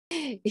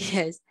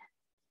Yes.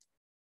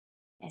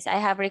 Yes, I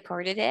have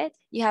recorded it.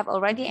 You have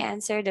already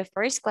answered the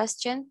first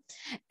question.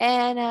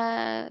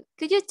 And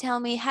could you tell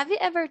me, have you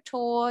ever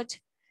taught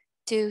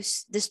to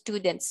the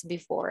students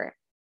before?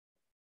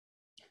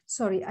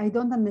 Sorry, I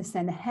don't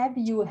understand. Have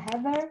you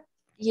ever?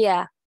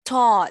 Yeah,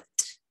 taught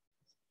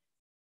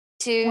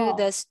to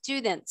the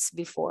students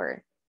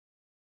before.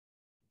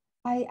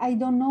 I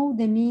don't know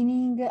the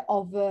meaning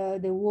of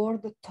the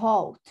word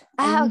taught.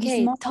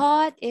 Okay.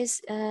 Taught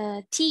is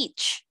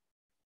teach.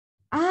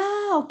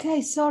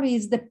 Okay. Sorry,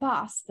 it's the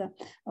past.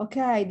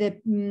 Okay, the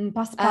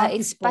past participle.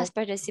 It's past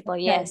participle,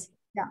 okay. yes.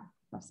 Yeah,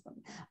 past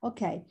participle.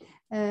 Okay.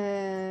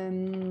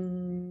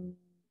 In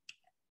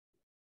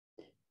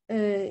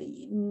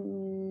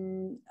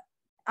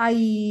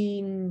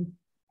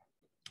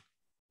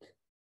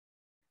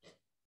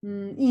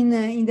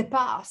the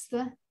past,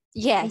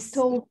 yes, I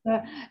taught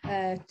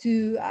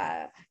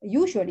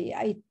usually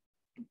I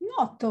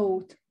not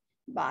taught,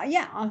 but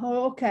yeah,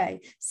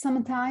 okay.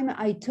 Sometimes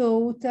I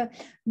taught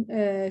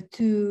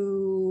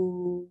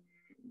to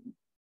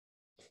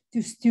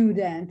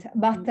student,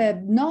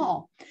 but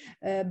no,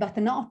 but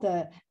not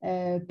a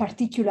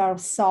particular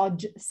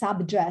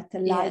subject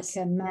like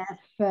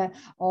math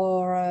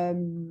or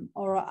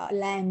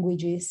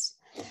languages.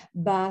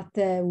 But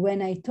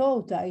when I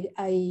taught,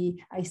 I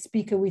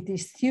speak with the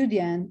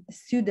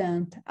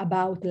student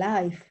about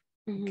life.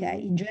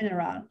 Okay, in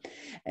general,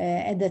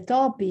 and the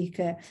topic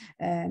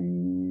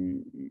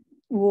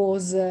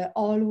was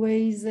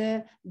always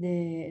the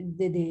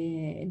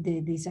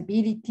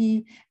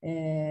disability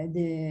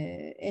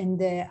and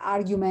the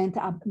argument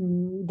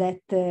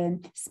that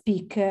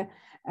speak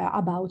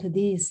about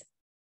this.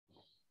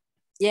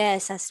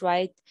 Yes, that's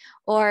right.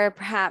 Or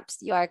perhaps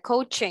you are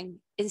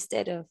coaching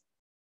instead of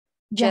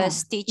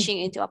just teaching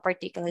into a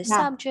particular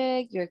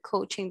subject. You're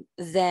coaching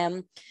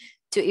them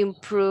to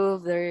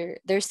improve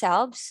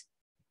themselves,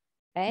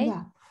 right?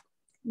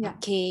 Yeah.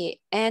 Okay,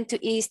 and to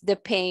ease the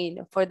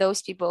pain for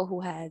those people who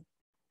had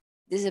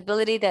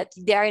disability, that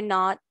they are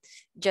not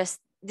just,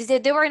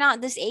 they were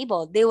not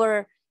disabled, they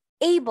were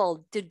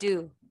able to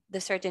do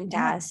the certain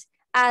tasks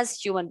as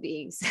human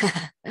beings.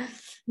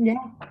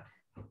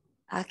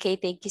 Okay,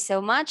 thank you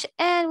so much.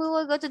 And we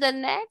will go to the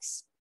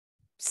next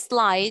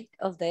slide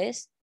of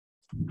this.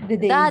 The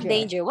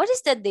danger. What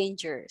is the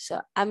danger? So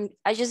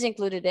I just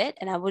included it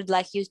and I would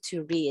like you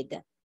to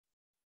read.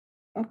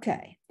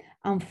 Okay.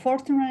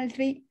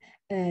 Unfortunately,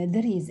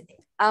 there is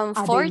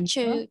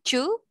unfortunately.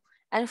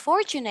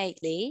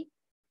 Unfortunately.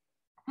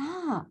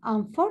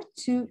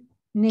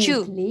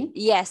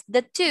 Yes,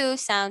 the two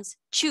sounds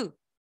chew.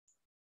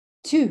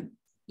 Two.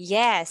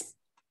 Yes.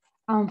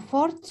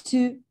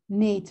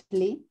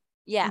 Unfortunately.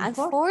 Yeah,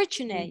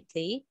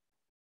 unfortunately.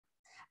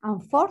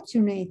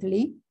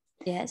 Unfortunately,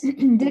 yes,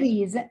 there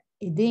is a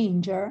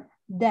danger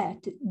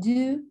that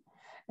due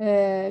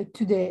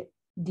to the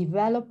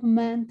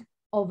development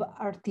of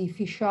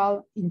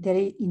artificial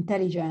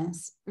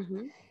intelligence,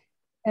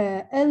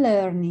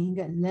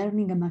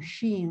 learning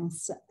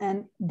machines,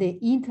 and the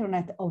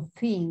Internet of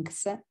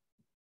Things,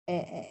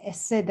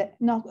 said,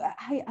 no,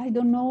 I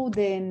don't know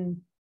the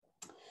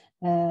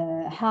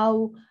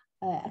how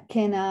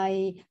can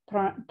I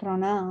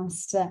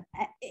pronounce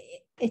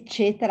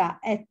etc.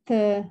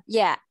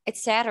 Yeah,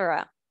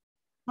 etc.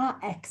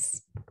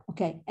 X.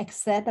 Okay,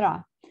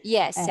 etc.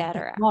 Yes,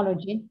 etc.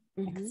 Technology,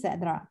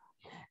 etc.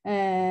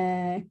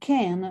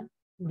 Can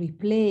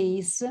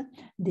replace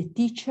the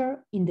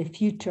teacher in the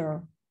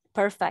future.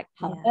 Perfect.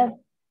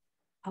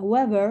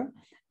 However,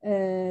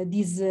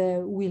 this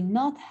will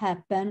not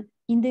happen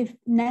in the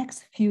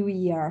next few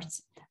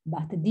years,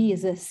 but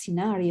this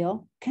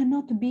scenario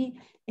cannot be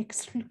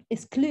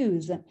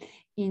excluded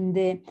in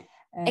the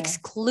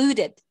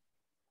excluded.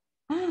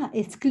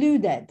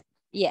 Excluded.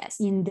 Yes.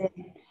 In the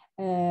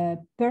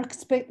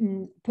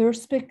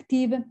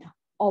perspective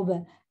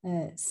of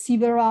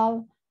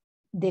several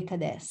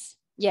decades.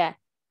 Yeah,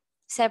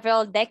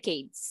 several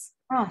decades.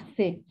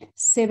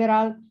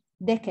 Several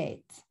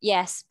decades.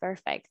 Yes,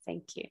 perfect.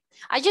 Thank you.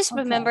 I just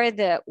remember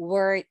the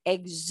word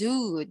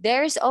exude.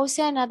 There's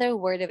also another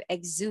word of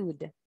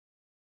exude.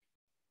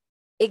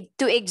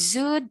 To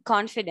exude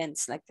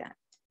confidence, like that.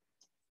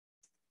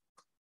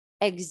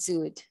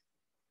 Exude.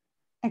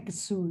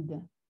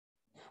 Exude.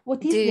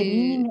 What is the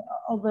meaning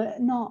of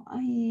no,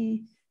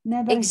 I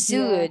never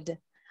exude.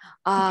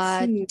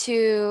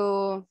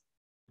 Exude.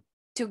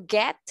 To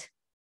get,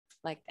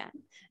 like that.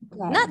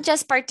 Not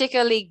just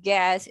particularly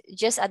guess,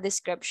 just a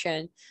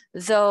description.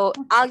 Though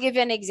I'll give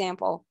you an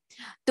example.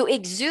 To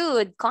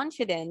exude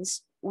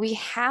confidence, we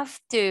have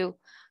to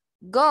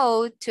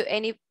go to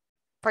any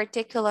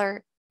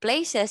particular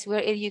places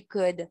where you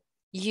could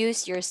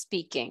use your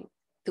speaking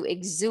to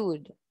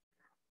exude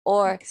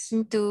or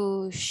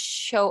to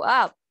show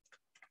up.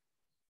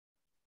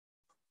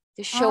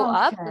 To show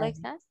up like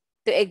that.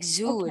 To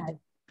exude.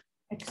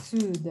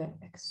 Exude.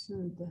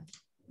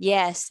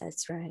 Yes,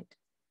 that's right.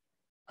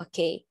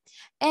 Okay.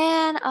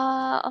 And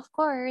of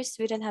course,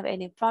 we don't have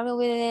any problem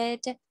with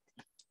it.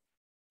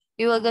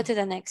 We will go to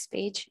the next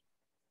page.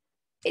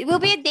 It will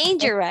be a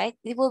danger, right?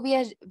 It will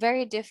be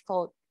very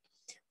difficult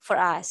for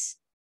us.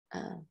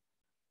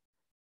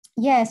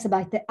 Yes,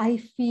 but I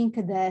think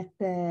that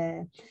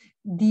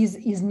this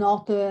is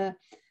not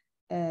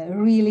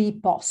really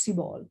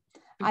possible.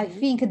 I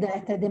think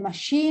that the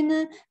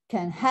machine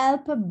can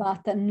help,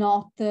 but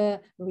not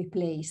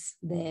replace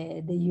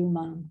the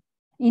human.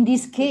 In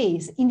this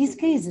case,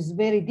 it's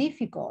very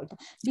difficult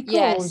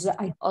because Yes,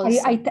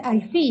 I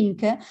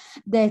think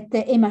that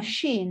a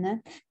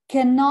machine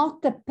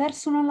cannot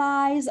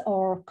personalize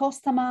or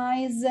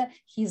customize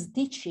his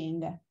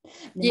teaching.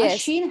 The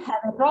machine has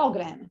a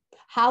program,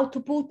 how to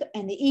put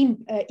an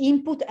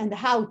input and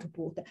how to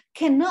put,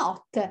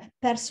 cannot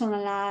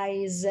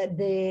personalize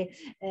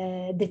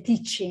the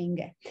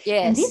teaching.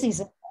 Yes. And this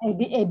is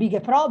a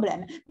big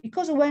problem,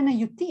 because when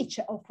you teach,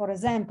 or for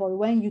example,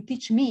 when you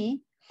teach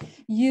me,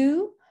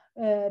 you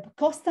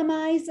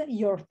customize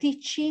your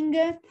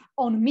teaching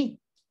on me.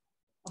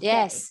 Okay?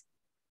 Yes.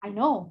 I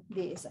know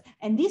this.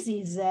 And this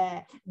is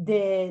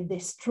the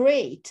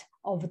straight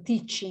of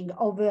teaching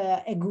of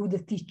a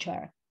good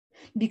teacher,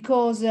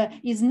 because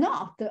it's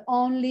not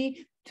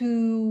only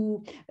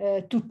to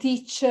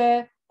teach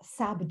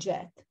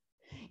subject,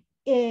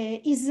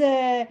 is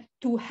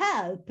to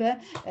help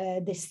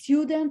the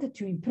student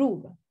to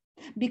improve.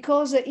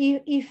 Because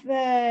if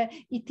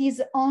it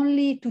is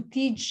only to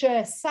teach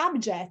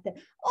subject,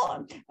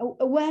 or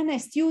when a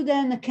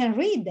student can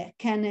read,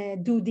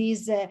 can do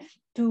this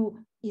to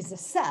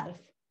himself.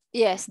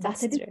 Yes, but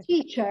that's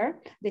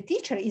the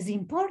teacher is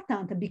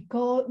important,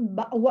 because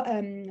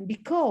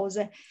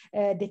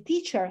the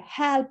teacher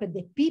help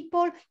the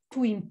people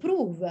to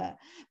improve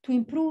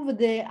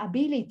the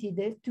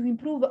ability, to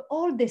improve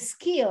all the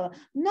skill,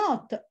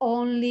 not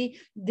only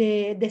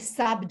the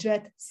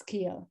subject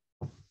skill.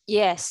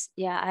 Yes,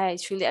 yeah, I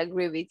truly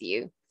agree with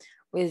you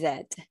with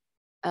that.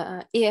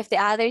 If the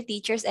other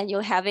teachers and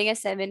you're having a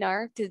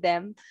seminar to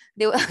them,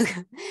 they will,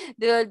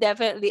 they will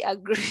definitely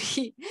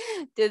agree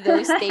to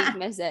those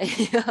statements that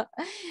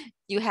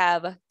you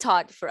have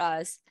taught for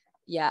us.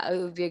 Yeah, it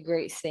would be a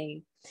great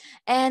thing.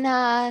 And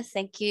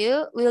thank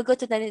you. We'll go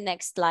to the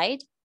next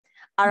slide.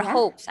 Our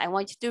hopes. I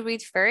want you to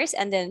read first,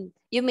 and then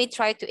you may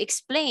try to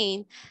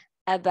explain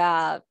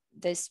about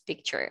this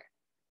picture.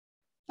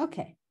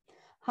 Okay.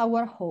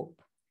 Our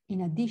hope.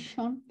 In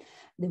addition,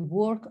 the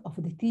work of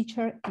the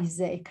teacher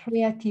is a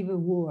creative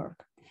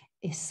work,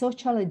 a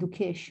social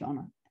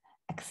education,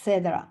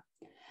 etc.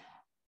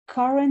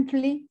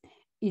 Currently,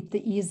 it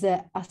is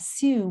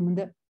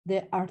assumed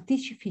the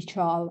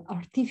artificial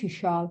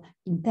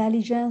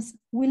intelligence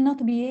will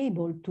not be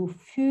able to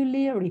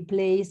fully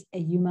replace a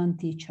human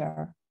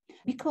teacher,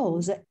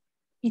 because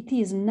it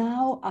is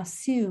now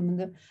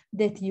assumed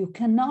that you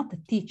cannot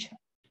teach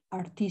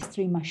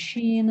artistry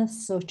machine,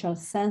 social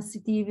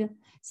sensitivity,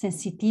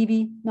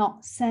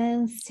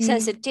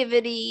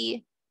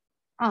 sensitivity,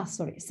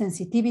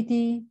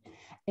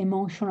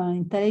 emotional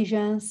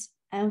intelligence,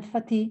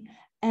 empathy,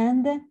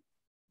 and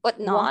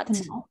whatnot.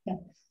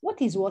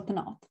 What is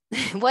whatnot?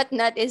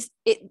 Whatnot is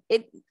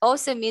it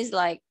also means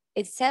like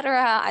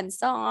etc. and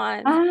so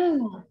on.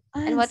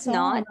 And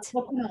whatnot.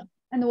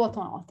 And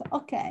whatnot.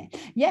 Okay.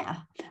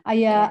 Yeah.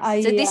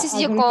 So this is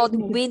you called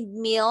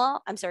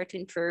windmill. I'm sorry to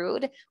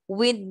intrude.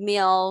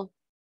 Windmill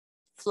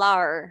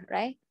flower,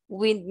 right?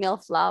 Windmill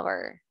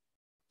flower.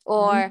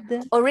 Or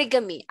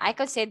origami. I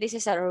could say this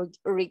is an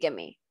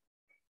origami.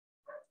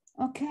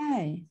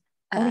 Okay.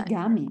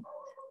 Origami.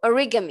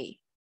 Origami.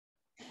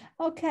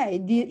 Okay.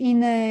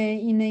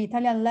 In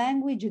Italian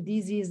language,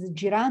 this is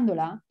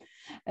girandola.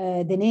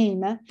 The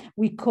name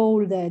we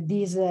call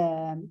this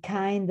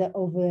kind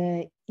of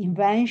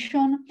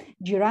invention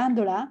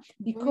girandola,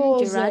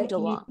 because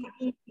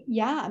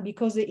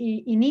because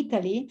in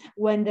Italy,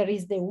 when there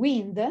is the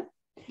wind,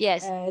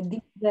 yes,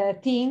 the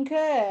thing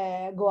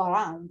go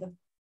around.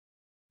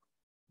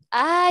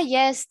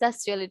 Yes,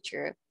 that's really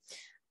true.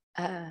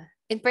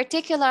 In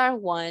particular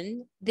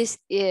one, this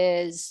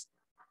is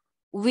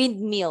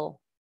windmill.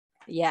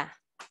 Yeah.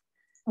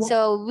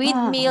 So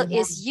windmill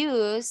is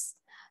used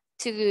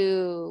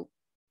to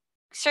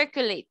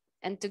circulate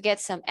and to get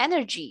some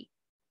energy,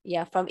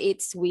 from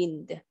its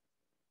wind.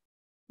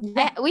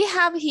 We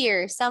have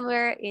here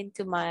somewhere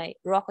into my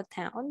Rocco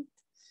town.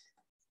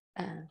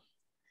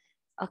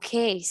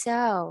 Okay,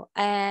 so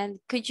and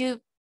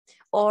you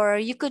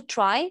could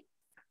try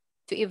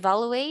to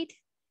evaluate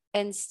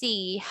and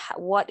see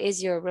what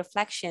is your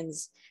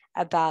reflections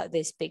about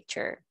this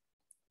picture.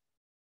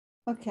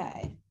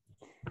 Okay.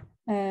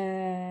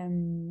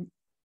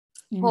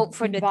 Hope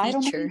for the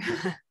teacher.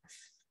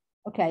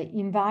 Okay,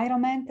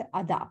 environment,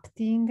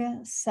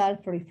 adapting,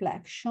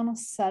 self-reflection,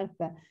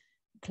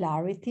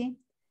 self-clarity,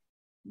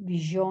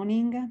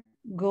 visioning,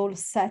 goal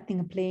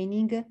setting,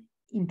 planning,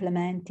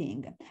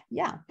 implementing.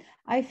 Yeah,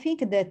 I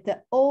think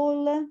that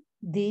all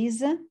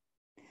these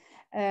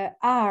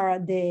are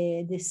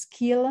the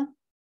skill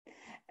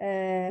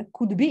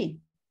could be,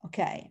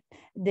 okay,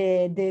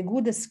 the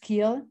good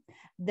skill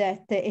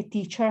that a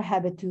teacher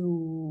have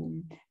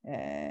to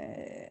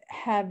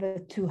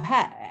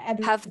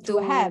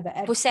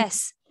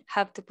possess.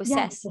 Have to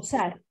possess.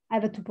 Possess.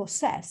 Have to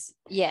possess.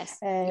 Yes.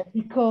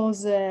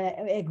 Because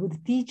a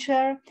good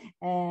teacher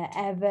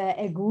have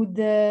a good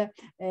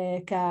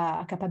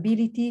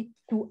capability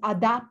to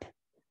adapt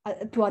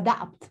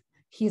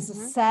his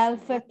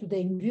self to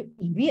the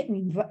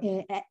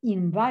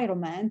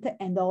environment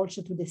and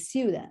also to the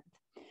student.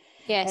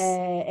 Yes.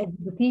 A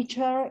good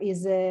teacher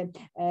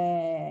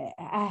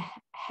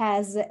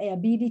has the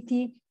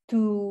ability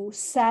to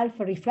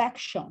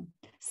self-reflection,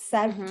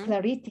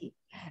 self-clarity,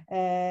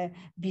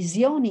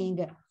 visioning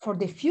for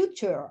the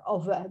future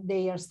of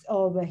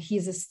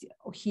his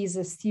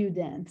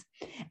student,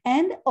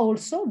 and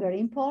also very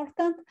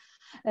important,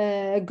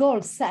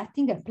 goal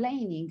setting and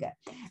planning.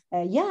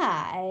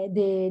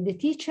 The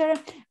teacher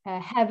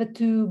have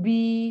to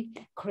be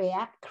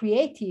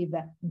creative,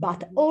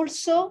 but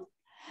also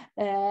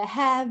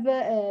have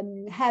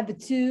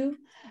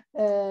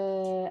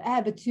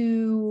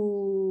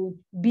to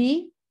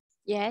be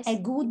a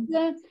good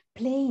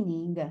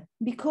planning,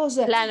 because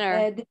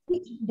planner.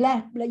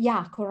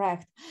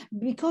 Correct,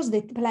 because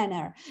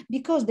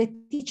the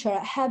teacher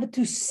have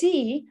to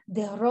see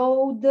the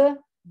road,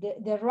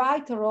 the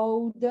right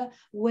road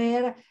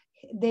where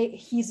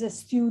his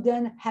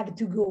student have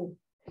to go.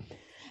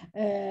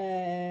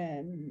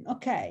 And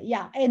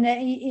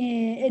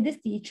the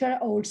teacher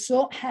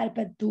also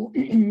helped to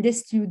the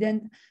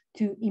student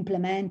to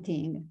implement.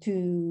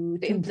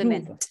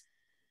 Implement.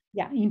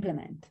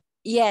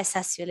 Yes,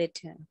 that's really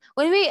true.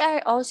 When we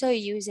are also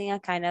using a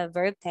kind of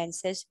verb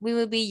tenses, we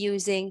will be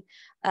using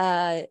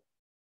on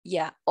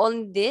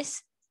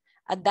this,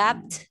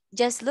 adapt.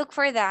 Just look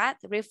for that,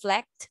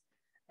 reflect.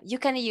 You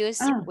can use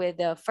with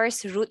the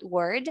first root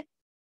word.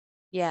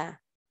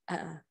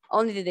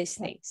 Only these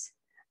things.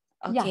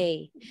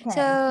 Okay.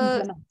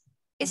 So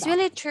it's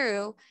really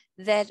true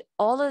that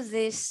all of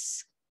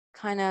this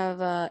kind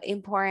of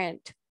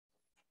important,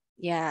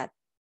 how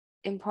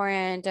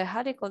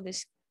do you call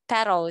this?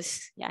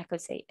 Petals, I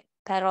could say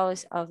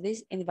petals of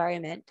this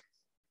environment.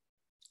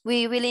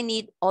 We really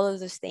need all of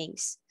those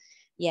things.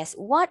 Yes.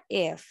 What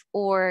if,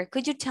 or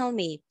could you tell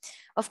me,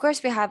 of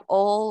course we have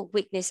all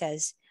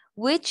weaknesses.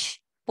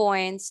 Which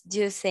points do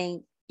you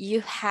think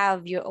you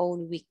have your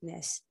own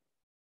weakness?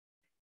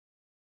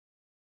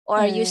 Or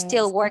are you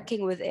still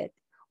working with it?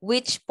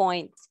 Which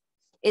point?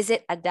 Is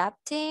it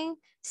adapting,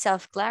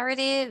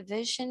 self-clarity,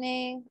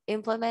 visioning,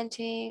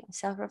 implementing,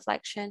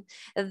 self-reflection,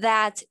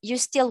 that you're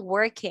still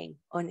working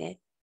on it?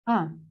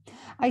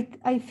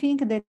 I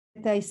think that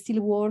I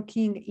still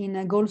working in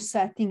a goal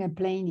setting and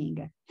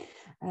planning,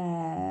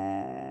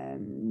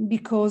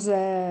 because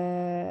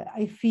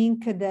I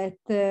think that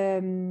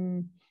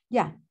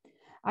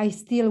I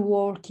still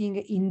working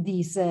in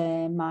this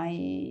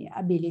my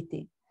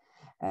ability.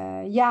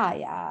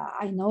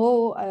 I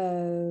know,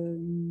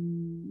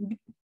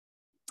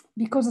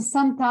 because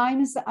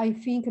sometimes I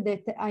think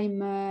that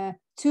I'm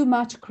too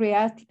much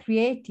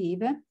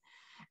creative,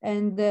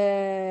 and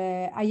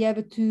I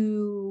have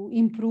to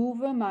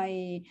improve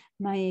my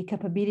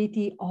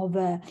capability of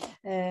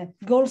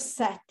goal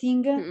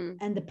setting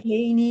and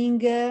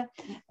planning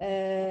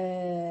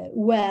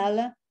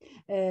well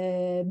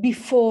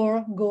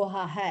before go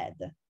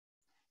ahead.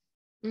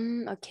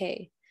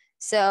 Okay.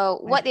 So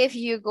what if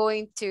you're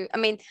going to,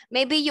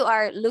 maybe you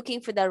are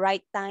looking for the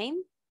right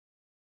time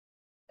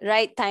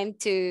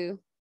to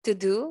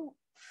do?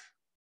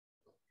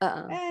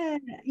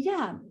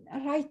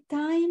 Right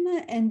time.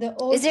 And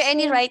also, is there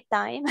any right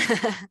time?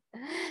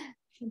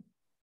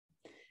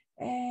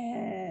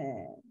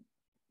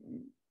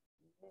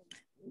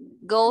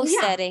 Goal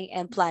setting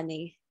and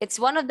planning. It's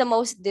one of the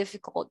most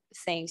difficult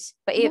things.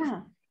 But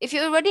if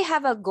you already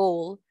have a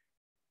goal,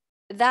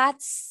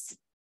 that's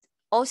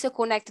also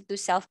connected to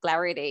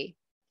self-clarity.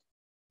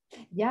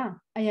 Yeah,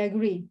 I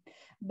agree.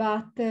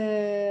 But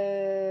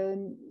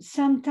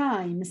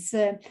sometimes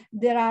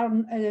there are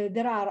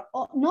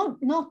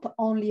not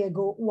only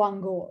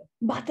one goal,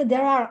 but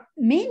there are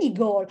many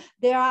goals.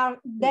 There are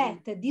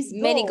these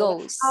many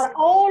goals are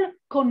all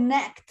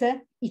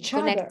connected each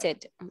other.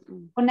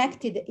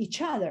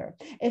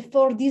 And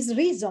for this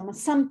reason,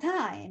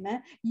 sometimes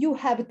you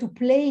have to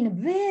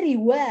plan very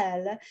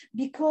well,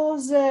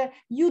 because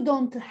you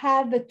don't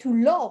have to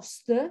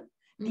lose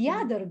the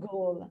other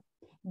goal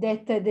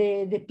that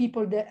the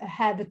people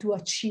have to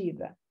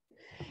achieve.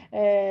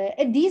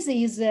 And this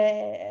is,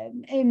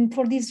 and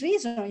for this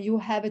reason, you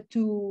have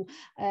to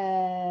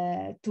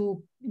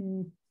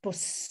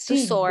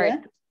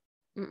sort.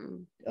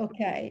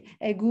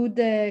 A good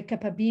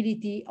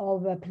capability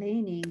of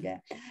planning,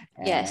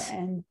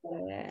 and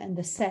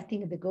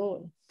setting the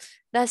goal.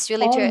 That's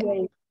really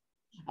true.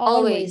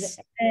 Always.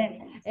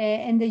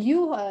 And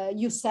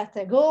you set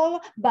a goal,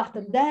 but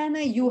then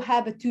you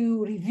have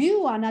to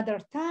review another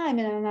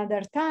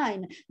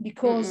time,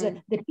 because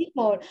the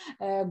people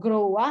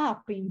grow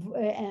up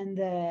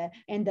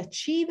and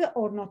achieve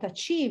or not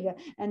achieve,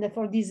 and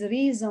for this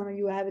reason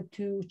you have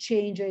to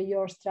change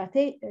your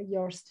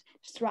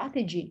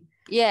strategy.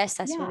 Yes,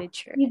 that's really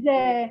true.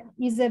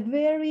 Is a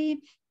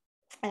very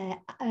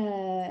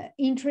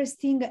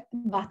interesting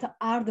but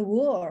hard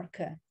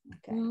work.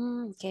 Okay.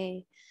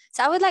 Okay.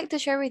 So I would like to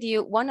share with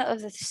you one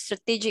of the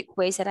strategic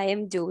ways that I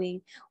am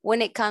doing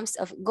when it comes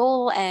of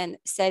goal and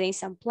setting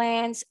some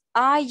plans.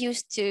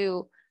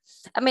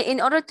 In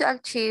order to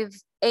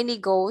achieve any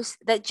goals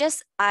that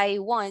just I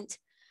want,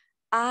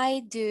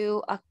 I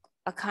do a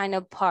kind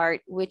of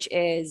part, which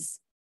is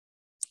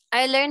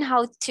I learn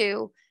how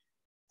to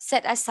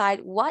set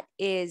aside what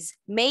is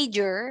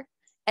major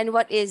and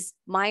what is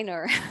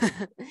minor.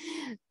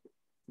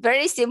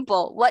 Very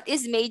simple. What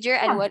is major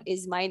and Yeah. what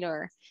is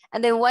minor?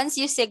 And then once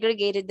you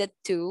segregated the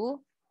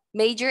two,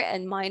 major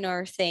and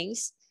minor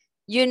things,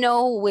 you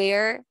know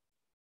where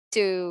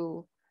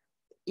to,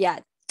 yeah,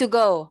 to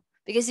go.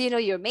 Because you know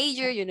your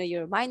major, you know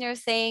your minor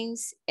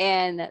things,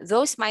 and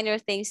those minor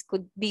things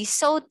could be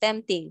so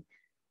tempting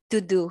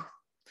to do.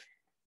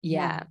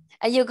 Yeah. Yeah.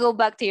 And you go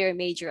back to your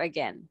major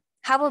again.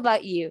 How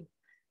about you?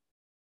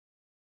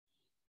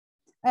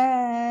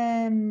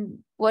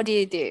 What do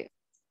you do?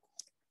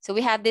 So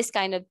we have this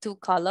kind of two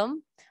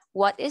column.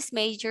 What is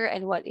major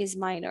and what is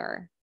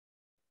minor?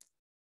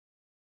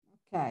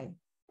 Okay.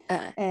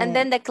 And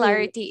then the So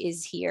clarity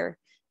is here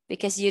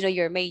because you know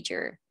your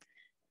major.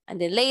 And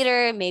then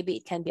later, maybe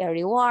it can be a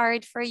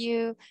reward for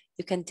you.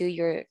 You can do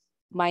your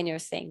minor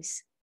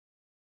things.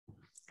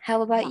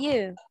 How about yeah.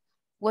 you?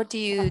 What do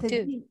you But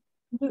do?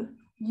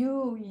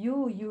 you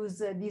use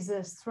this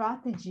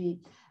strategy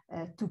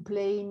to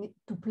plan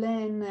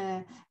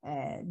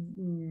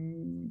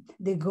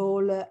the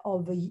goal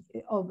of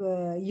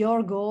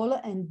your goal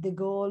and the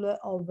goal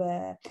of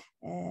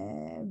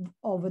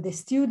the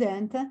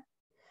student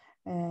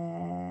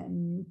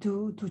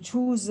to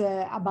choose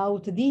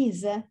about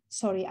this.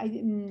 Sorry,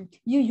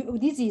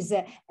 this is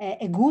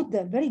a good,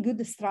 very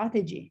good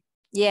strategy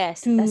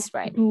Yes, to that's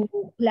right. to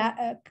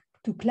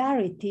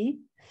clarity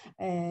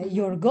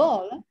your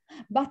goal,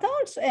 but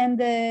also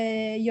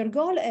your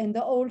goal and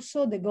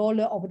also the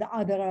goal of the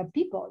other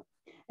people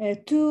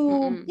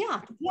to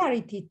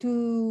clarity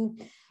to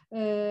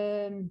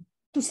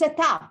set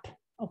up,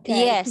 okay, to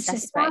Yes, set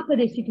that's up right.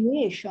 the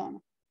situation,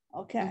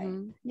 okay.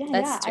 Yeah,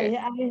 That's true.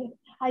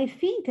 I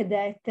think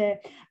that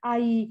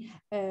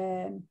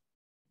um,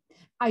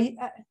 I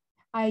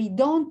I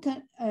don't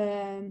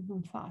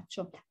non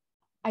faccio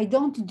I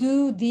don't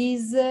do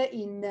this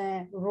in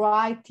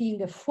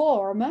writing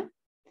form,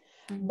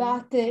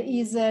 but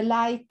is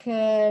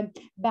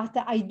but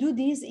I do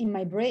this in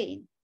my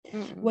brain.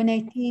 When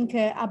I think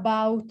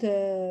about,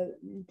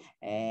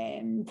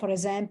 for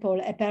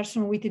example, a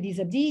person with a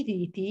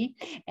disability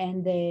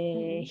and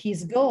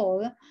his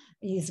goals,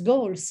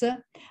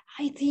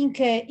 I think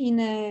in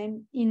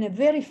a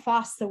very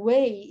fast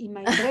way in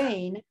my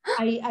brain.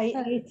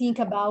 I think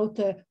about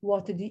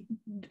what do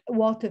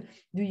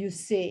you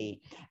say,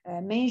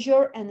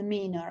 major and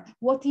minor.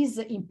 What is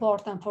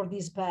important for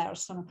this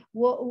person?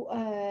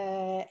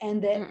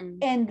 And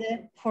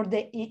for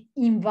the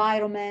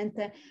environment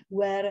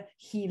where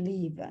he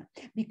live.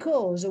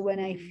 Because when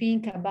I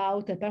think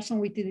about a person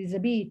with a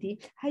disability,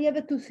 I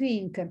have to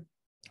think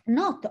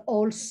not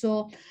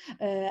also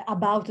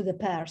about the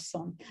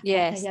person, but I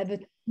Yes. have to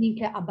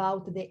think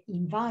about the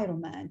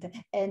environment.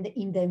 And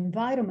in the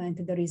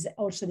environment, there is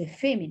also the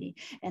family.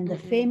 And the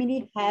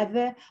family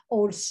have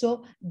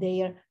also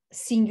their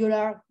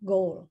singular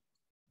goal.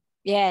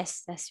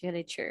 Yes, that's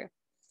really true.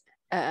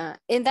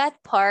 In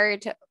that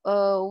part,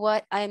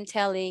 what I'm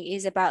telling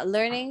is about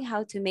learning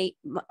how to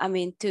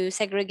to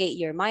segregate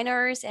your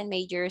minors and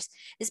majors,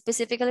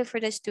 specifically for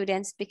the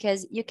students,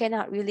 because you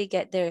cannot really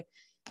get the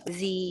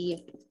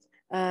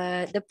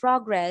the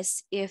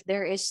progress if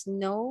there is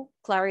no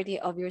clarity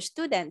of your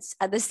students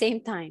at the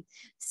same time.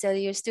 So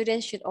your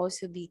students should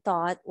also be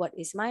taught what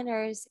is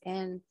minors,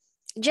 and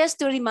just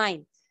to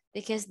remind,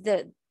 because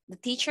the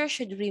teacher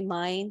should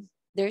remind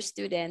their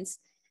students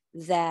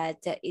that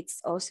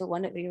it's also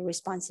one of your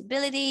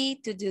responsibility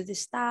to do the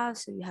stuff.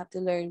 So you have to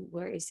learn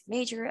where is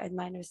major and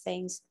minor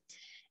things.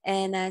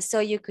 And so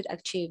you could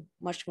achieve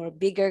much more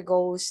bigger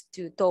goals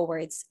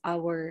towards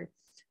our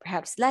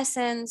perhaps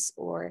lessons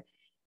or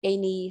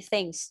any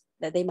things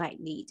that they might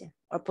need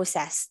or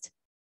possessed.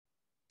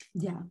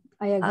 Yeah,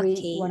 I agree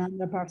Okay,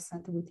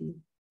 100% with you.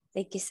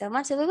 thank you so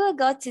much. So we will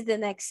go to the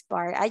next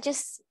part. I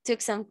just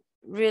took some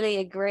really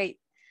a great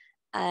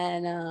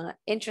and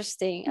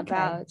interesting Okay.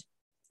 about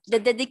the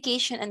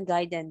dedication and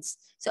guidance.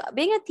 So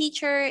being a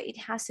teacher, it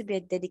has to be a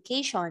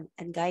dedication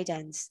and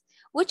guidance,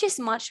 which is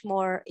much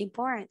more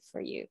important for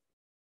you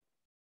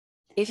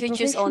if A you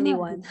choose only professional,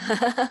 one.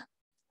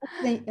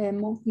 what's the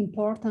most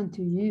important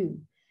to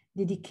you?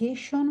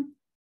 Dedication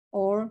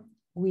or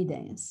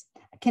guidance?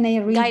 Can I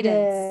read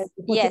Guidance.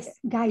 Yes.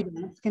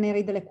 guidance? Can I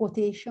read the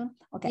quotation?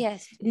 Okay.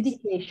 Yes, please.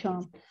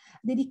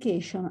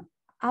 Dedication,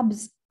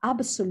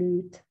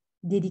 absolute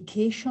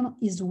dedication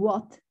is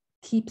what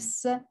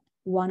keeps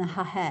one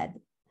ahead.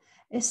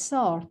 A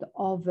sort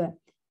of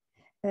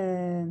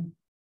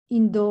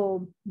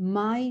indomitable.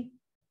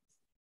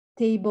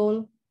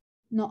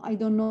 No, I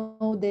don't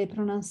know the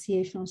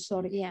pronunciation,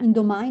 sorry. Yeah.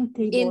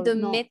 Indomitable, no.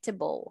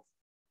 Indomitable.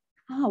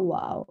 Ah,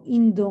 wow.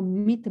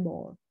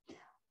 Indomitable.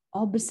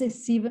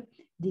 Obsessive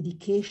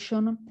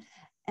dedication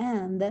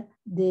and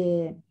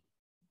the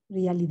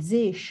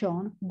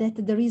realization that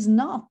there is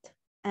not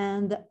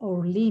end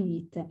or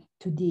limit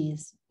to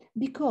this,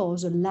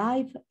 because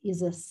life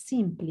is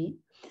simply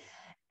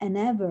an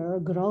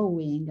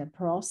ever-growing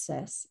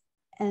process,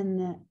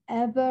 an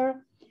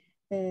ever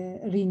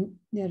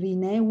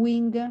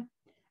renewing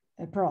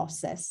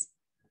process.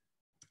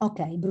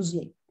 Ok, Bruce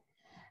Lee.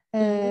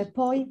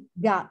 Poi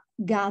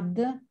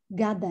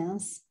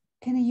guidance.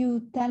 Can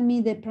you tell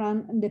me the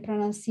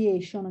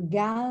pronunciation?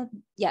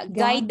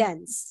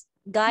 Guidance.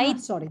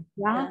 Sorry.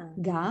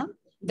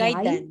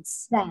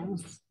 Guidance.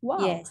 Dance.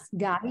 Wow. Yes.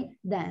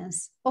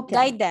 Guidance. Okay.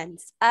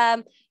 Guidance.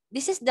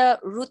 This is the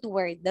root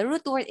word. The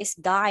root word is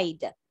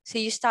guide. So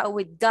you start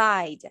with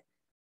guide.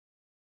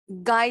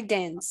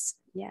 Guidance.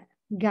 Yeah.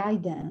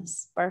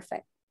 Guidance.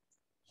 Perfect.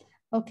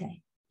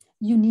 Okay.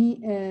 You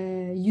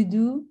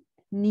do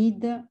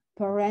need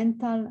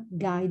parental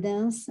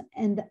guidance,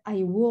 and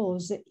I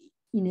was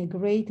in a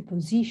great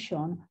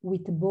position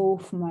with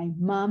both my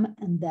mom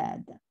and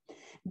dad.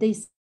 They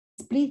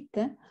split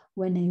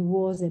when I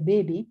was a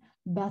baby,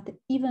 but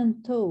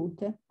even though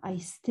I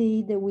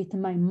stayed with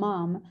my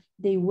mom,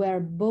 they were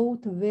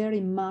both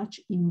very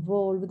much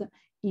involved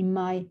in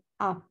my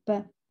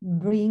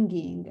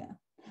upbringing.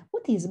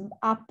 What is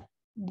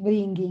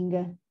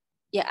upbringing?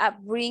 Yeah,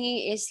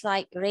 upbringing is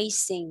like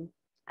raising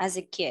as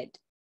a kid.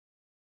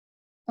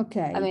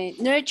 Okay. I mean,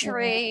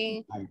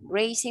 nurturing,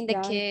 raising the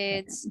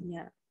kids.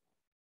 Yeah.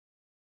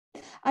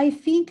 I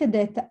think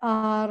that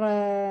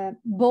are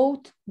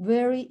both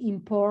very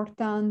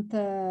important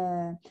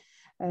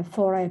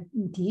for a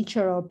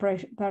teacher or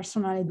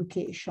personal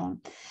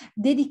education.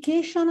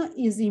 Dedication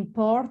is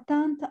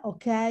important,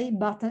 okay,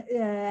 but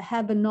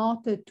have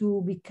not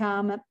to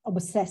become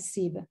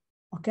obsessive,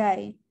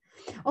 okay?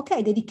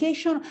 Okay,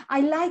 dedication.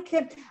 I like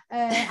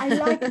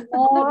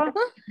more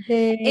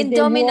the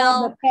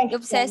Indomitable, word passion.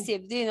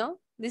 obsessive. Do you know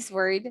this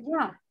word?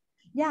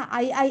 Yeah.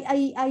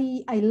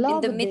 I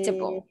love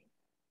Indomitable.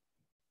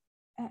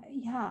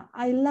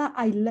 I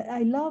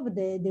love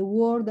the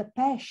word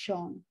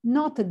passion,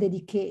 not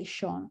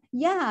dedication.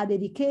 Yeah,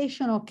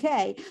 dedication,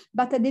 okay,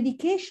 but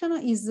dedication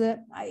is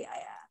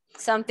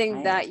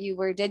something that you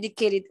were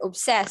dedicated,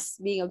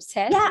 obsessed, being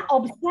obsessed. Yeah,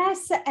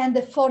 obsessed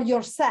and for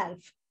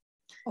yourself.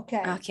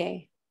 Okay.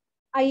 Okay.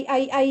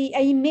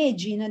 I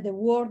imagine the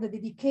word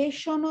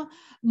dedication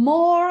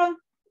more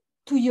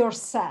to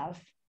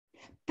yourself.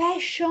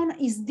 Passion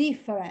is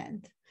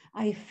different,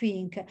 I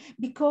think,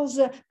 because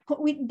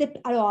with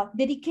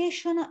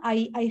dedication,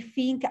 I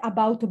think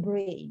about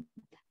brain.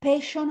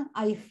 Passion,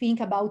 I think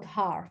about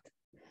heart.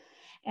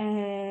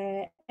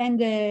 And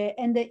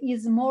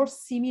is more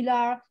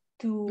similar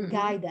to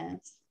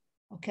guidance.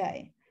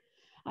 Okay.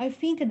 I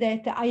think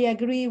that I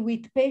agree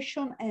with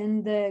passion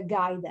and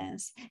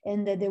guidance.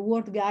 And the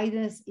word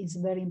guidance is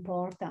very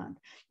important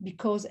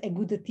because a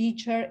good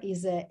teacher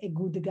is a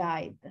good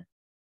guide.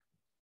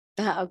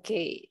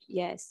 Okay,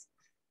 yes,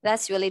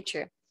 that's really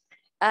true.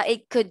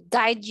 It could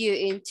guide you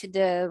into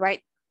the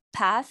right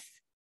path,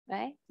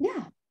 right?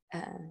 Yeah.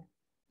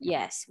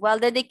 Yes. Well,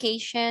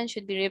 dedication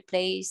should be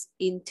replaced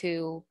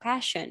into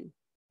passion.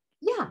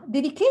 Yeah,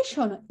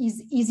 dedication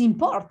is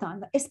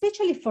important,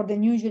 especially for the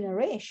new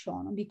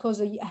generation, because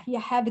you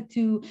have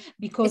to,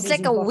 because it's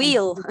like a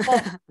wheel.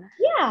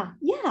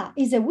 Yeah,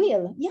 it's a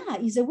wheel. Yeah,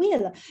 it's a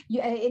wheel.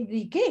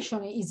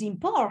 Dedication is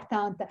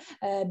important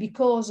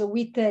because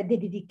with the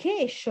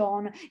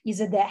dedication is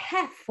the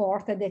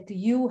effort that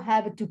you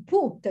have to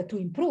put to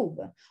improve.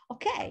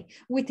 Okay,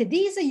 with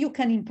this you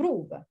can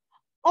improve.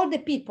 All the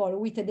people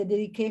with the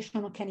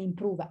dedication can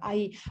improve.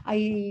 I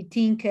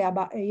think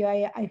about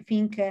I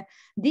think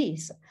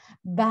this,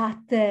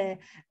 but the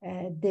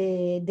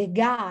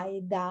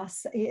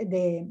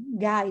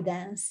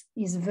guidance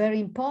is very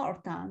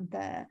important.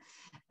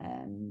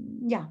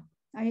 Yeah,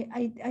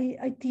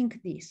 I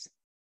think this.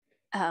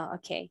 Oh,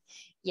 okay.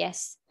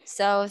 Yes.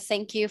 So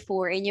thank you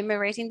for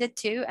enumerating the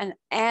two and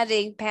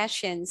adding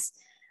passions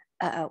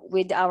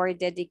with our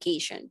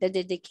dedication. The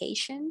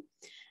dedication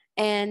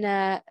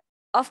and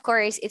of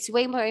course, it's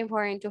way more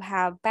important to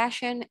have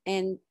passion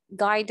and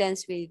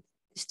guidance with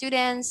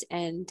students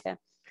and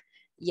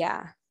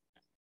yeah,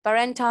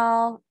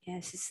 parental.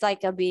 Yes, it's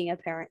like being a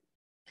parent.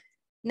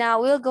 Now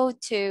we'll go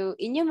to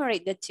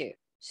enumerate the two.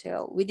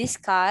 So we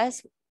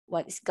discuss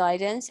what is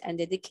guidance and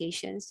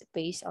dedications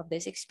based on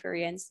this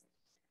experience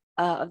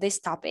of this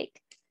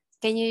topic.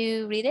 Can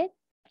you read it?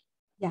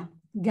 Yeah,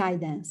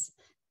 guidance.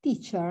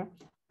 Teacher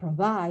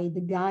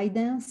provide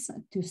guidance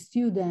to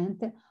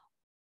students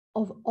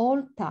of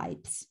all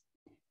types.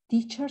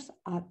 Teachers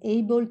are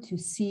able to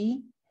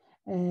see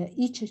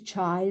each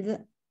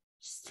child.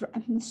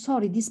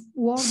 Sorry, this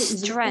word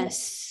is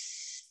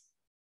strengths.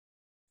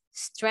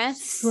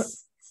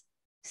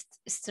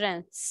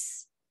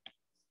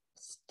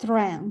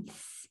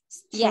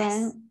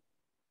 Yes.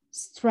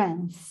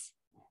 Strengths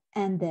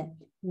and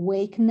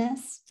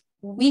weaknesses.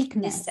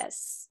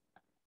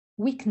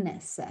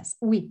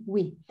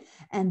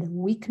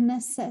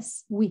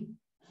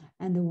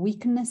 And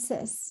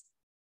weaknesses.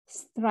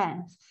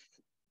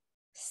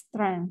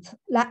 Strength.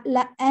 La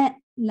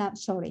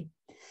sorry.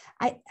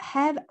 I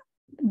have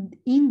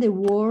in the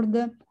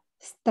word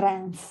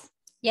strength.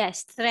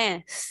 Yes,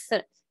 strength.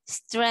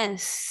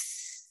 Strength.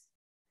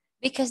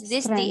 Because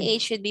this Strength.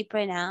 DH should be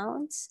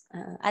pronounced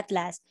at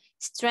last.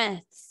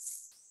 Strength.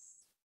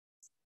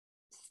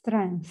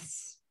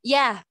 Strength.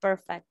 Yeah,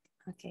 perfect.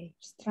 Okay.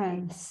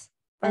 Strength.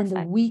 Perfect.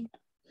 And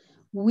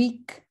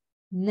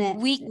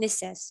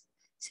weaknesses.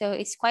 So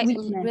it's quite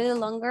really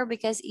longer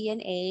because E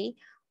and A.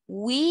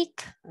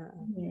 Weaknesses.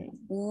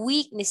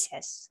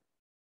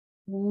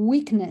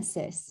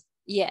 Weaknesses.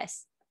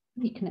 Yes.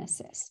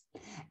 Weaknesses.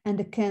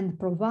 And can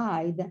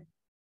provide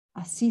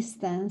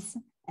assistance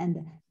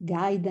and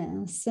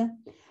guidance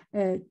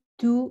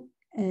to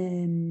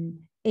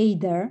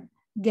either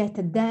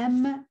get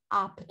them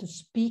up to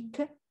speak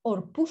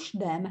or push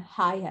them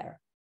higher.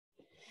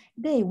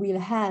 They will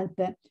help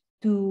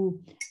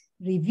to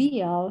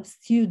reveal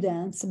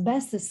students'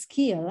 best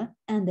skill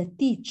and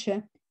teach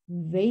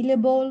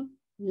valuable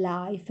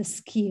life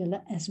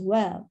skill as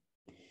well,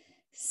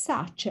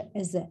 such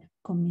as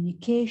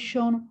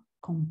communication,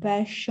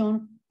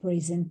 compassion,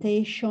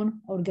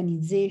 presentation,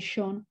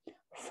 organization,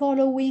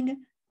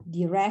 following,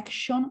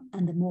 direction,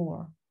 and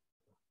more.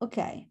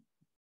 Okay.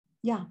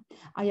 Yeah,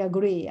 I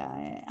agree.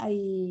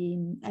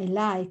 I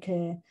like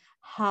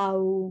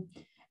how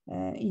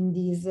in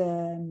this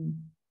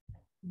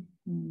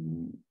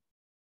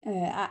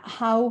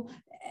how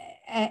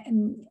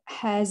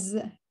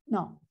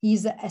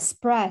is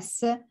express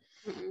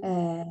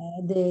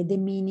the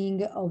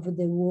meaning of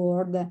the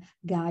word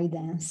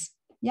guidance.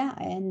 Yeah,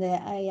 and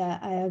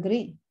I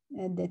agree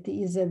that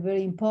is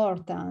very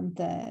important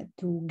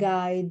to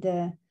guide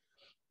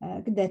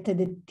that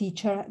the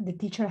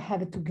teacher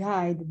have to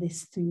guide the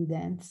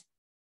students.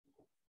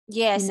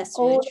 Yes, in that's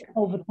all really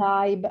true. of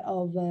type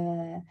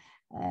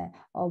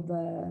of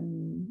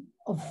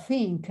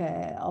think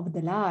of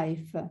the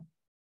life.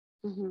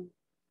 Mm-hmm.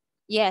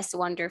 Yes,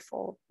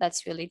 wonderful.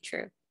 That's really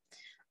true.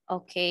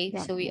 Okay,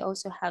 Yeah. so we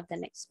also have the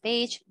next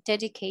page,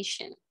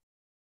 dedication.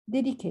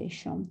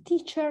 Dedication.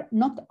 Teacher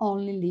not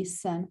only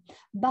listen,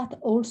 but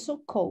also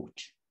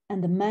coach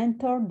and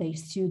mentor their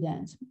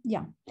students.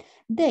 Yeah,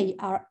 they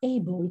are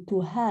able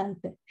to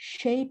help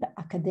shape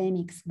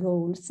academics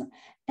goals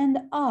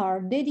and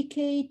are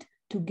dedicated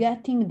to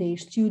getting their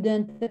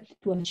students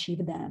to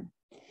achieve them.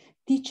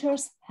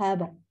 Teachers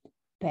have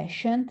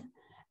passion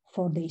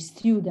for their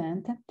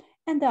student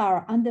and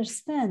are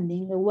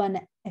understanding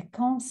when a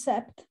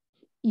concept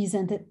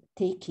isn't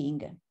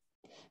taking.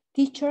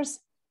 Teachers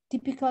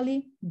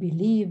typically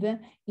believe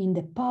in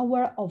the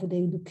power of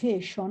the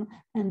education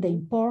and the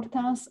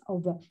importance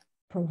of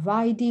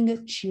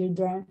providing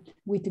children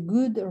with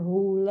good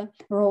role.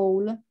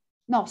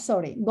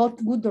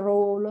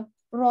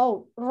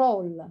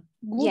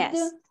 Good.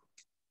 Yes.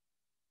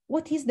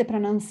 What is the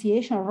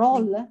pronunciation?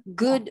 Role?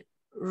 Good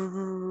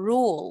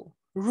rule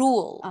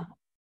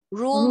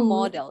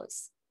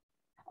models.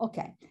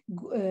 Okay.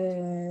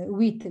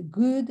 With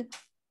good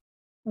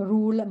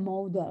role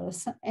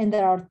models, and they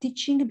are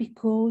teaching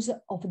because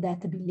of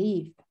that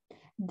belief.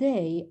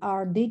 They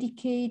are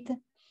dedicated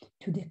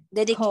to the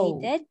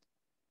dedicated.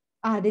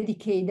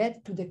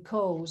 Dedicated to the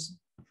cause.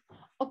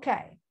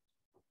 Okay.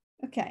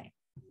 Okay.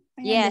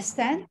 Yes.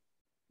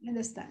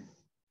 Understand.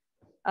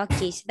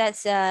 Okay, so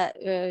that's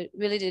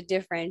really the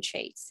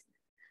differentiates.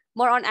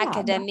 More on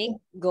academic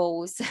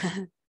goals.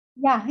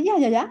 yeah.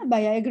 But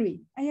I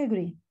agree.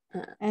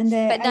 And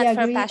but not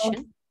for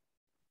passion.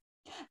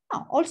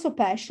 No, also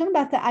passion,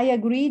 but I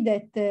agree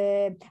that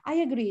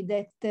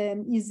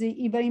is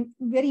very,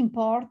 very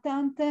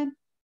important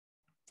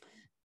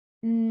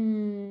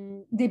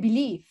the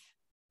belief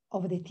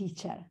of the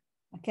teacher.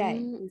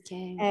 Okay.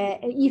 Okay.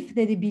 If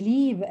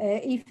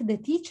the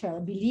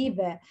teacher believe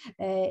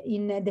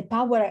in the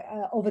power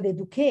of the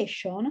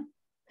education,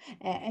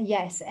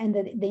 yes, and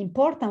the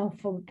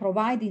importance of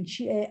providing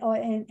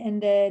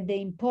and the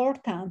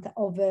importance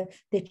of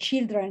the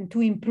children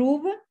to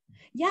improve.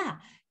 Yeah,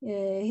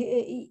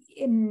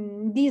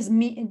 this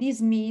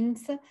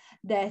means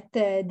that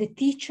the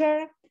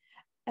teacher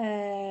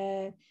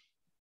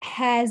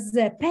has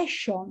a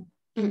passion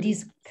in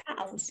this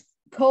cause.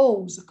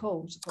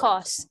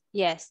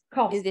 Yes.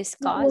 Cause. In this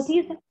cause. What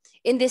is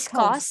in this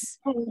cause?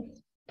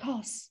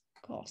 Cause.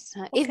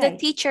 Okay. If the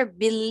teacher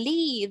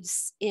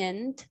believes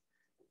in.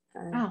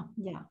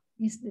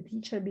 If the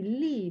teacher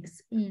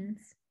believes in.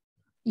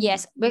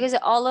 Yes, because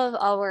all of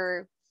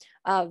our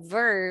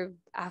verb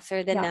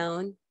after the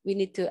noun, we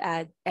need to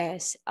add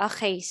S.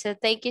 Okay, so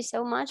thank you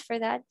so much for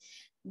that.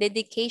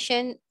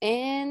 Dedication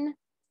and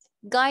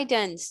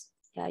guidance.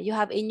 Yeah, you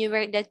have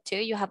enumerated that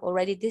too. You have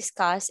already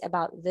discussed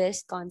about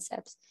these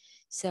concepts.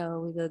 So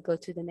we will go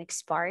to the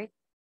next part.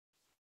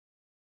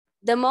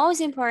 The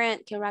most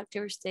important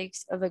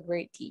characteristics of a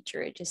great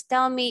teacher. Just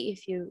tell me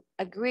if you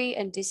agree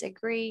and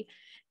disagree,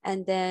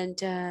 and then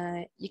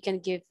you can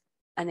give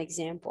an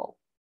example.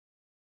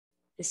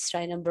 Let's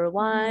try number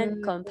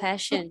one,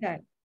 compassion. Okay.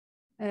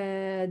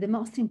 The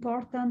most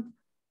important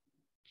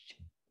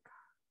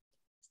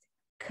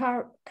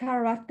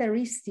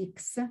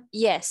characteristics.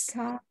 Yes.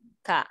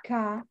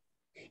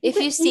 If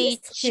you in see this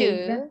case,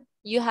 chu,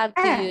 you have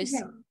to use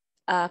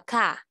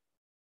ka.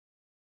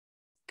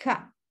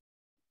 Ka.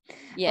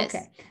 Yes.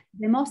 Okay.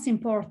 The most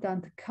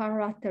important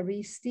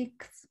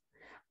characteristics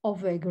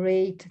of a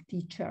great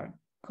teacher: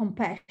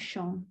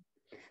 compassion.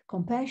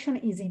 Compassion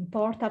is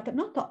important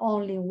not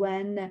only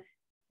when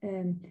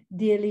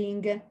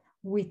dealing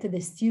with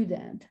the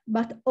student,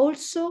 but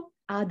also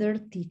other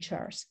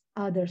teachers,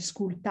 other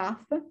school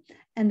staff,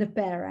 and the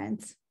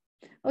parents.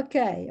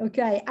 Okay,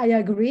 I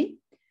agree.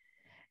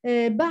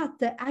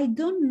 But I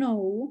don't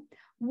know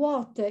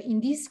what in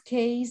this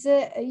case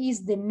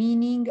is the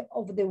meaning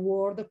of the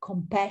word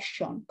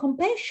compassion.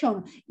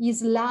 Compassion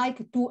is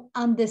like to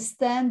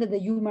understand the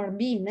human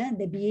being,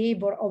 the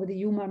behavior of the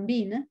human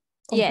being.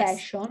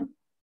 Compassion. Yes.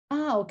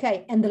 Ah,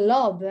 okay. And the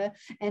love the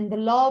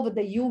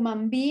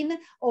human being,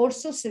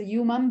 also the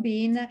human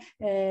being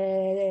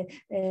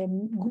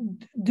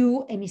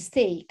do a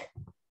mistake.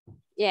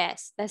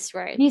 Yes, that's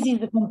right. This is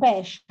the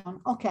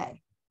compassion.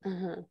 Okay.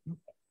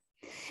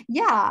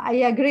 Yeah, I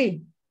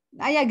agree.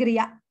 I agree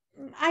at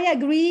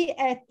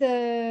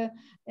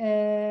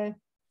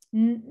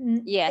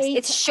yes,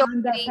 it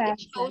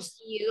shows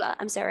you,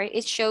 I'm sorry,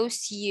 it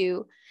shows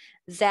you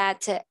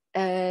that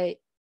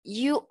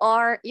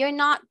you're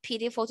not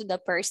pitiful to the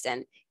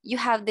person. You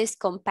have this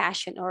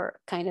compassion or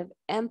kind of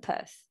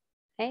empath,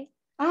 okay?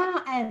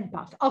 Ah,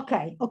 empath.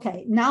 Okay.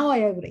 Now I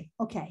agree.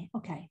 Okay.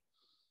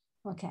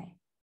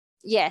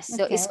 Yes,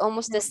 so it's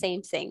almost the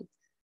same thing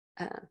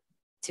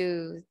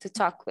to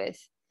talk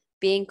with,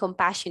 being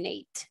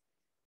compassionate.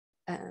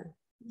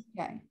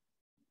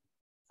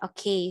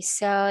 Okay,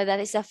 so that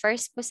is the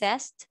first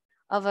possessed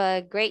of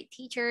a great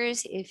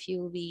teachers if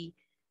you'll be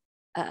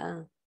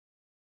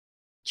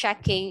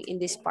checking in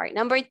this part.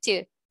 Number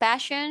 2,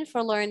 passion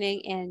for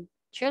learning and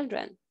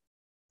children.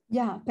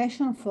 Yeah,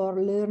 passion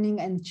for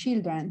learning and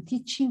children.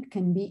 Teaching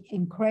can be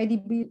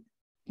incredibly.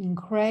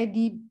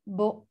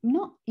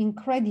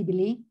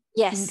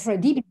 Yes.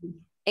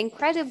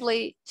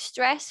 Incredibly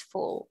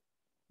stressful.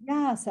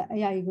 Yes, I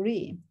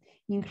agree.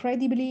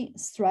 Incredibly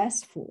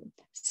stressful.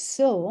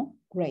 So,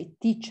 great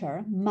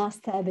teacher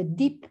must have a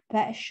deep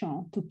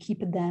passion to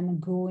keep them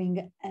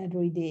going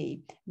every day.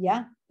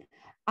 Yeah,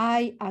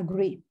 I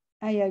agree.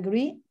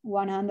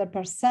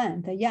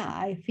 100%. Yeah,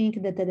 I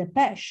think that the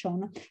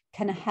passion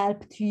can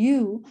help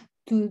you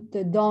to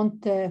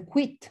don't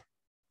quit.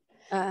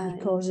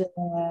 Because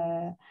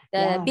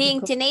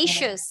being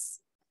tenacious.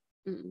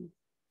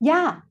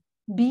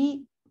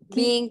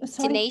 Being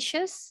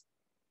tenacious.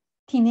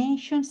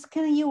 Tenacious.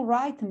 Can you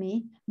write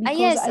me? Because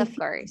yes, of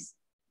course.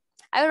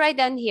 I'll write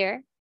down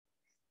here.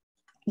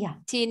 Yeah.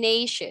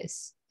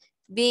 Tenacious.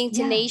 Being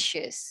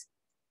tenacious.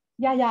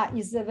 Yeah.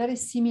 Is very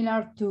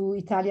similar to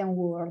Italian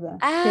word.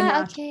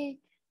 Okay.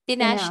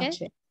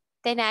 Tenace.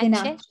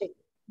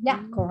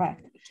 Yeah,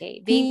 correct.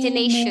 Okay. Being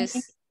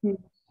tenacious.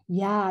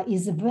 Yeah,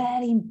 is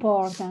very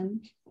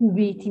important to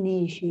be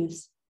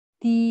tenacious.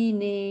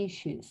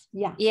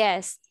 Yeah.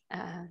 Yes,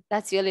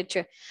 that's really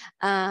true.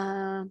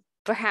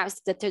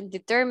 Perhaps the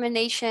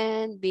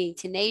determination, being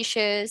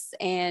tenacious,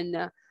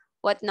 and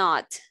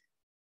whatnot.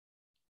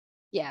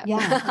 Yeah.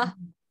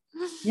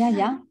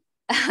 Yeah.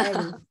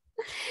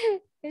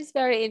 It's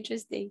very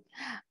interesting.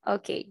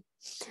 Okay.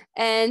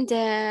 And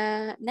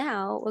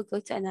now we'll go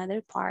to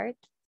another part.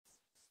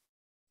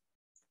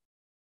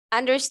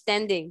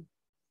 Understanding.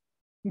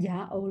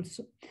 Yeah,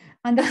 also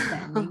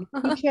understanding.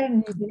 Teacher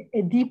need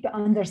a deep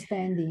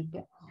understanding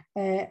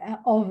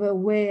of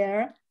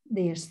where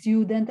their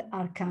students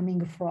are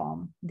coming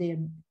from, their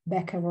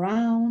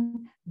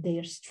background,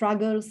 their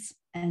struggles,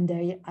 and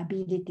their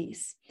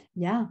abilities.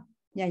 Yeah.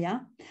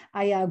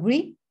 I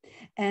agree.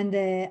 And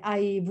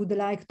I would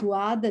like to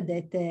add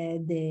that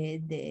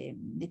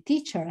the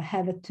teacher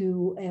have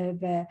to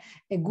have a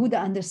good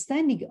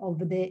understanding of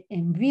the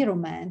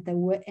environment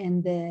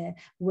and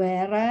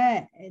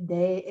where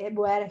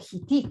he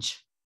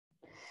teach.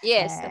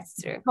 Yes, that's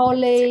true.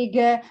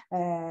 Colleague,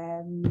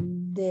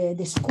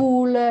 the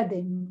school, the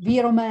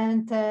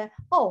environment,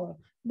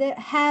 they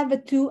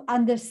have to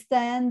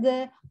understand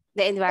the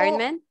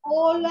environment.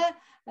 All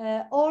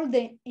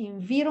the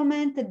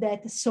environment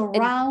that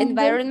surround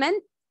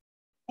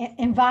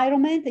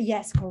environment.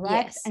 Yes, correct.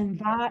 Yes.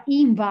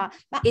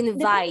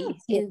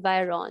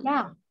 Environ.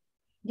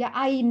 Yeah.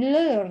 I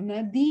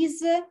learned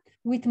this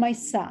with my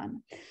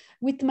son.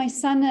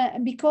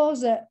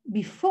 Because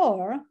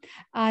before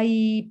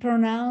I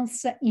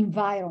pronounce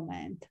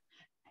environment.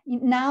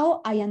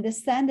 Now I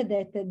understand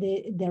that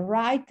the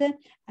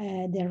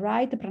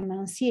right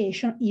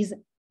pronunciation is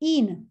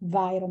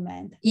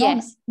environment.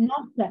 Yes.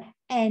 Not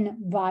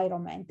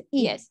environment.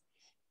 Yes.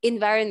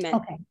 Environment.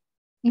 Okay.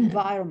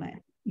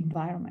 Environment.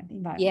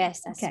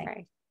 Yes, that's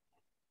right.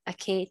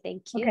 Okay,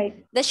 thank you.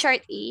 Okay. The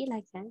short E,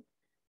 like that.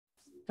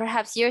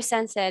 Perhaps your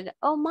son said,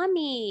 "Oh,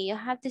 mommy, you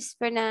have to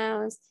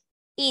pronounce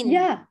in."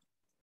 Yeah,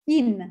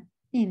 in.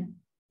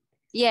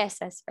 Yes,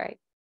 that's right.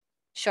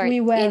 Short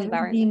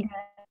environment.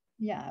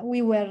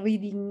 We were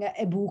reading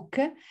a book,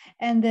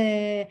 and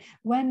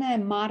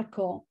when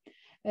Marco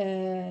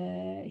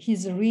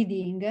he's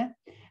reading,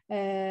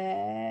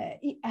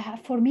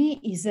 for me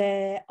is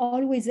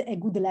always a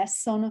good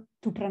lesson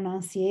to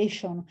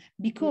pronunciation,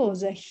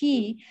 because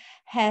he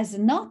has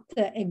not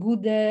a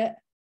good,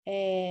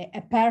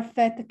 a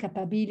perfect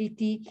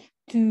capability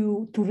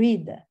to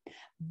read,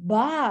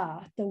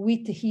 but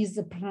with his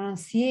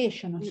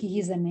pronunciation, he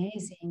is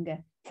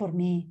amazing for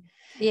me.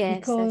 Yes,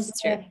 because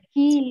that's true.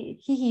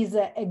 he is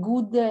a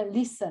good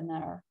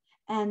listener,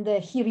 and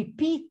he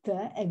repeat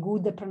a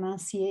good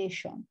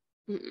pronunciation.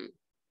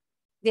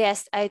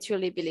 Yes, I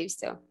truly believe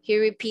so. He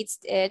repeats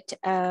it,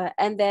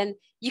 and then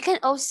you can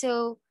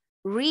also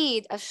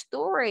read a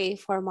story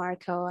for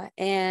Marco,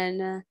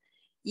 and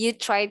you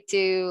try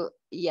to,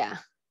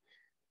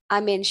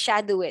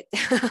 shadow it.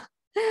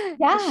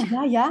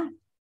 Yeah.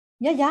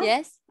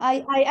 Yes.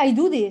 I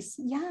do this.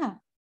 Yeah,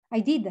 I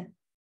did.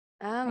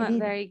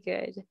 Very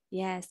good.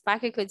 Yes,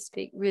 Marco could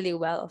speak really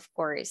well, of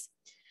course.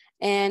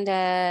 And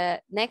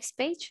next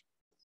page,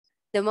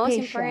 the most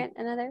important,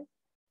 another,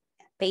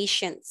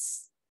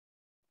 patience.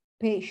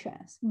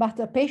 Patience,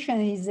 but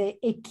patience is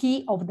a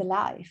key of the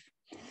life.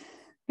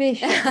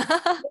 Patience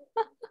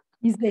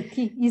is the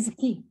key. Is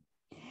key.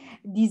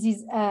 This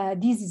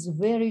is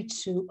very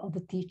true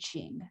of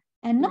teaching,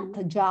 and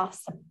not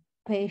just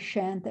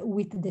patient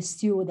with the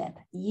student.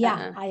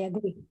 Yeah, I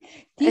agree.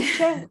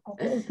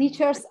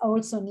 Teachers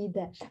also need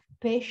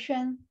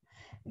patience.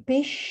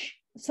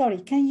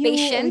 Sorry, can you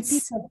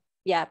repeat?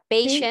 Yeah,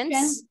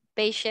 patience.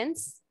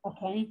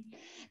 Okay.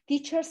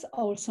 Teachers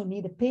also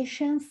need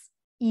patience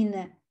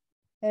in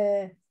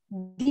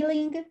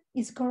dealing,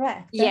 is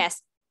correct?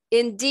 Yes,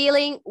 in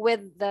dealing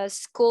with the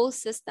school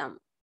system.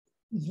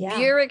 Yeah,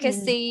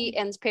 bureaucracy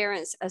and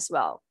parents as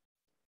well.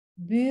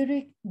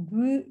 Bureaucracy.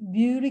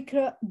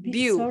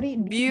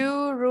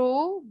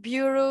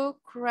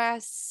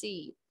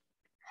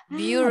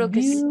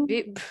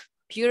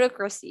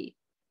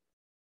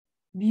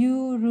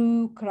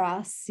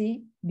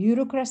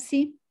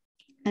 Bureaucracy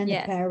and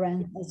the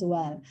parent as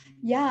well.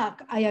 Yeah,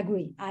 I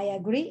agree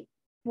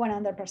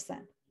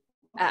 100%.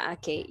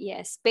 Okay,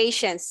 yes,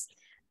 patience.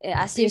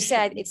 As you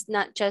said, it's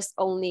not just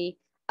only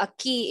a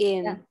key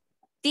in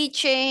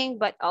teaching,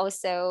 but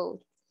also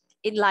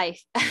in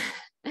life.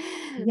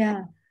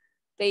 Yeah.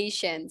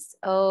 Patience.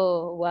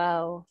 Oh,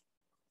 wow.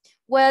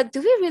 Well,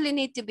 do we really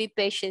need to be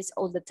patient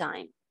all the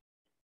time?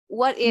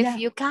 What if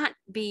you can't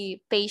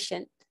be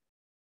patient?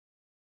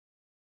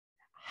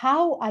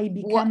 How I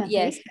become a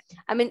patient?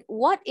 I mean,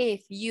 what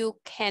if you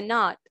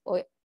cannot,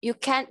 or you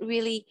can't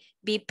really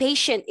be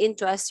patient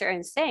into a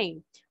certain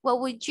thing?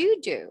 What would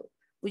you do?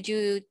 Would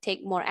you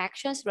take more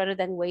actions rather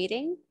than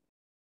waiting?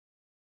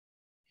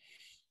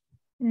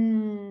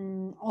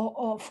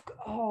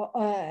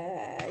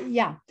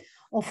 Yeah,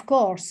 of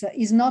course.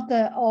 It's not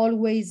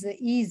always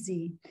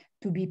easy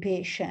to be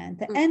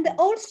patient, and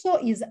also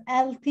is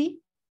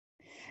healthy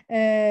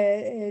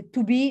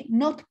to be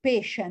not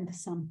patient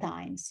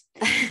sometimes,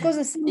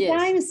 because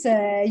sometimes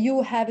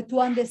you have to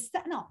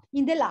understand. No,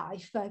 in the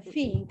life, I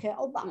think,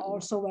 but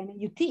also when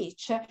you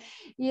teach,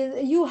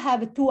 you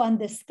have to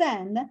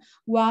understand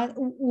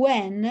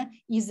when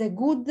is a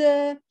good.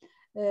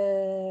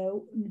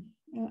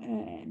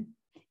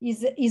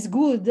 Is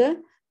good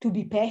to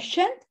be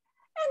patient,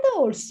 and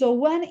also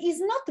when it's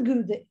not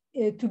good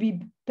to be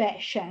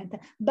patient,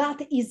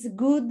 but it's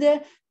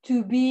good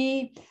to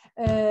be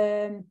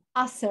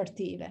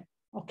assertive.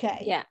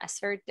 Okay. Yeah,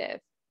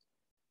 assertive.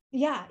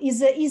 Yeah,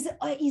 is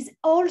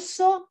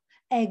also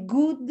a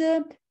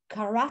good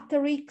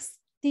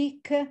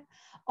characteristic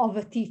of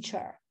a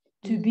teacher,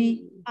 to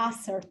be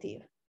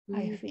assertive.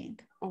 I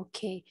think.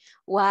 Okay.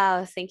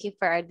 Wow. Thank you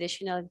for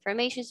additional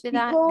information with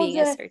that. Because being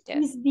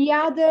assertive.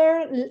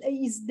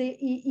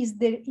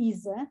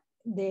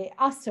 The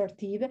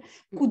assertive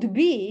could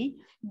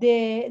be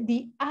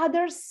the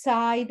other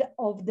side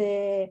of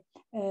the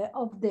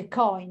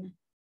coin.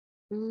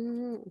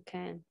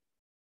 Okay.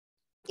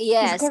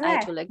 Yes, I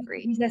totally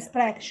agree. This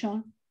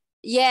expression.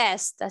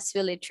 Yes, that's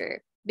really true.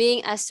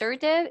 Being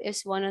assertive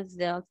is one of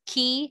the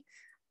key,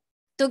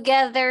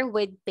 together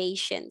with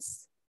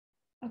patience.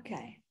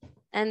 Okay.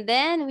 And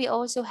then we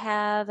also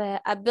have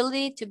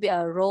ability to be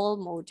a role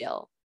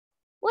model.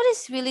 What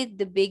is really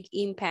the big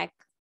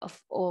impact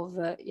of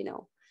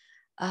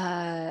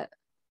a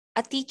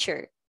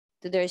teacher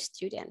to their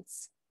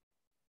students?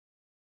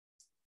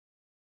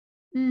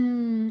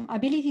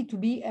 Ability to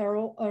be a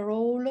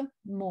role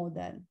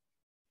model.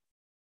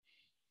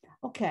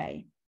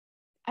 Okay.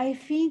 I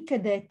think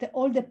that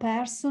all the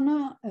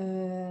person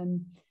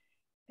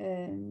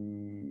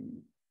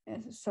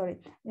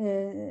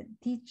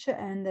teach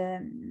and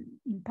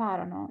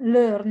imparano,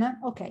 learn.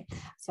 Okay,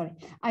 sorry.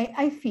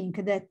 I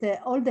think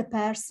that all the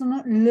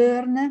person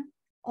learn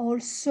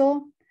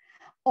also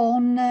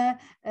on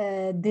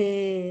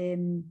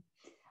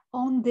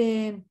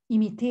the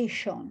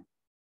imitation.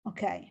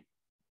 Okay.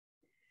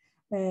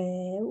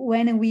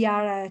 When we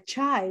are a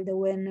child,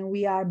 when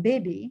we are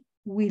baby,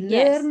 we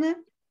learn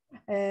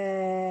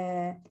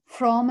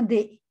from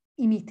the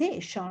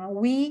imitation.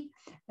 We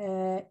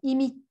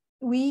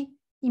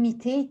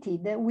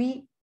imitated,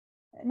 we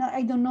no,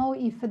 I don't know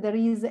if there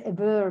is a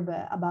verb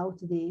about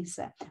this.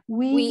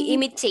 We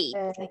imitate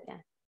like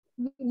that.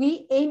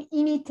 We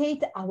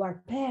imitate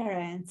our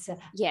parents,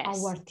 Yes.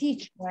 our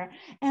teacher,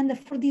 and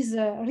for this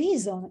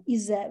reason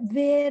is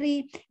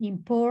very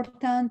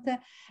important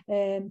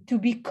to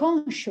be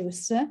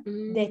conscious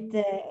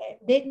that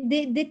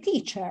the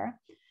teacher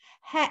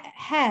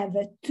have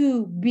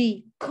to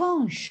be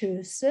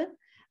conscious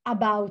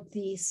about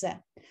this.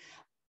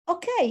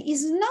 Okay,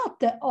 it's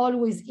not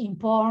always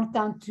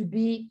important to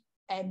be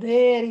a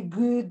very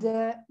good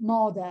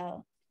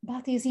model,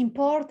 but it's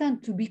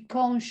important to be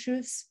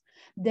conscious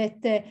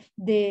that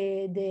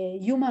the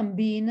human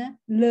being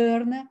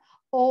learn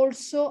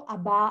also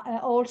about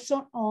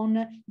also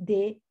on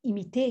the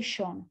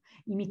imitation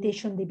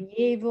the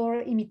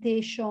behavior,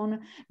 imitation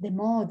the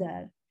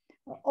model.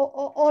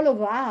 All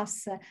of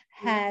us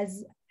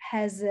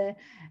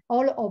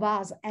all of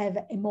us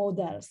have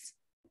models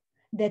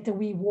that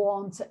we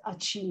want to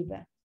achieve.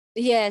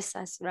 Yes,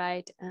 that's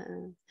right.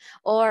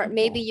 Or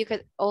maybe you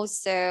could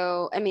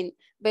also, I mean,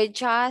 by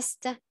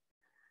just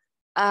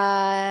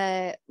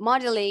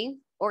modeling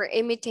or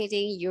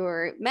imitating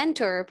your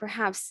mentor,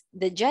 perhaps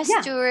the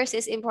gestures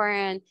is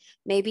important.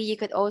 Maybe you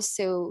could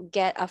also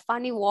get a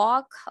funny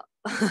walk.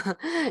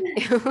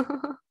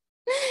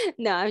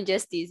 No, I'm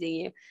just teasing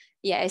you.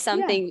 Yeah, it's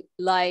something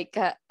like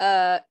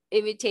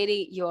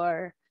imitating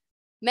your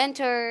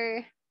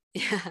mentor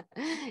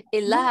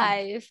in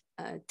life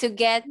to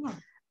get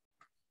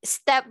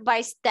step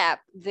by step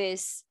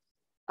this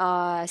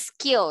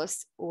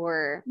skills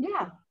or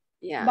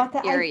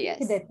but areas.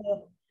 I think that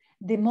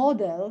the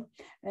model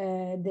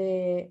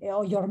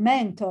or your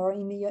mentor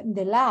in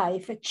the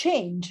life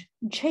change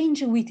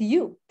with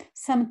you.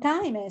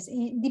 Sometimes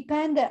it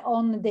depends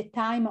on the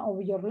time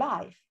of your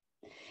life.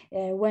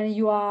 When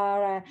you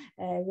are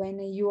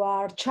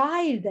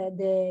child,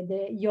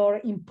 your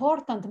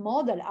important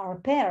model are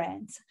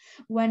parents.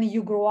 When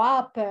you grow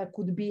up,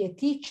 could be a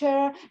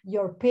teacher,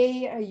 your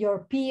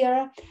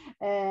peer,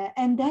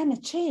 and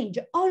then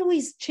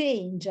always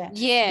change.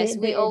 Yes,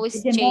 we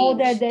always the change.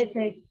 model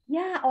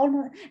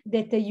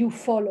that you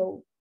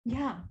follow.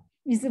 Yeah,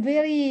 it's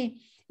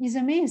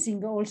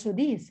amazing. Also,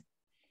 this.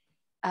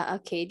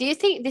 Okay. Do you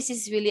think this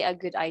is really a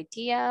good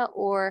idea,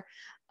 or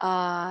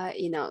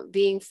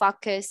being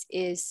focused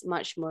is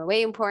much more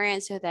way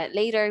important so that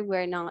later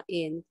we're not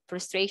in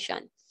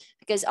frustration?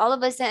 Because all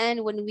of a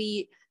sudden when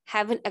we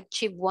haven't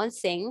achieved one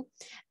thing,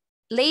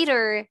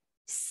 later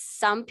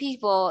some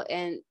people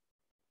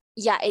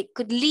it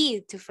could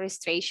lead to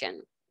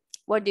frustration.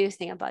 What do you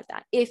think about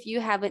that? If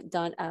you haven't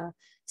done a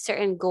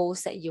certain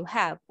goals that you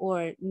have,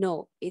 or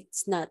no,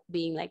 it's not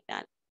being like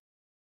that.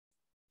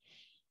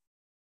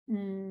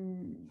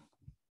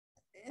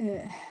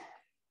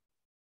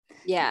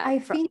 I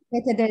think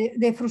that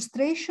the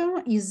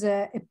frustration is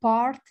a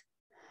part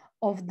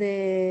of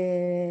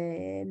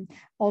the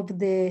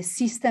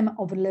system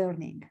of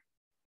learning,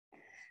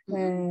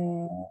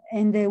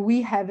 and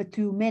we have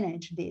to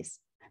manage this.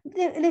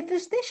 The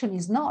frustration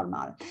is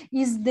normal.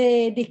 Is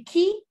the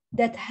key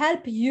that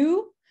help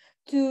you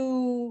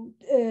to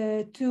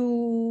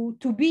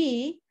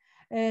be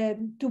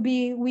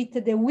with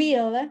the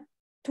will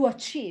to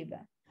achieve.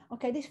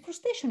 Okay, this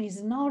frustration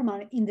is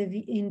normal in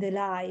the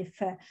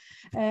life.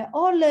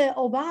 All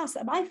of us,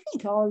 I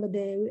think,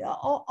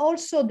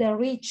 also the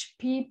rich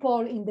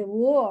people in the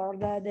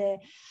world, they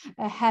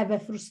have a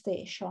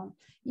frustration.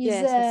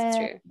 Yes, that's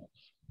true.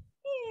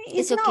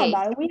 It's normal.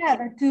 Okay. We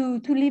have to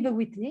live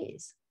with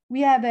this.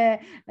 We have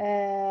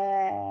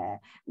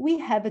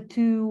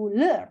to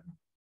learn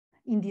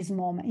in this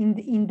moment,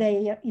 in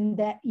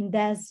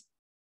this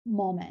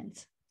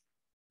moment.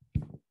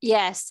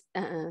 Yes.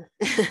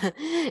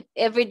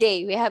 Every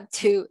day we have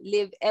to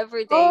live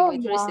every day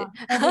with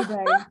every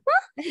day.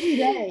 Every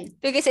day.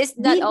 Because it's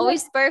not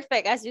always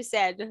perfect, as you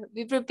said.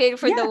 Be prepared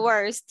for the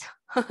worst.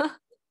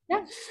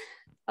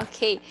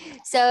 Okay,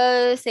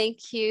 so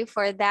thank you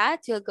for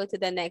that. We'll go to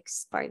the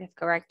next part of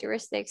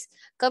characteristics.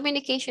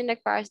 Communication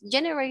across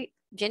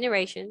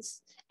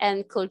generations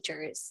and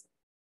cultures.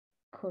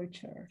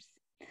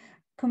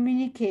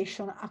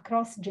 Communication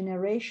across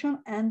generation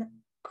and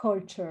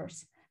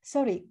cultures.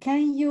 Sorry,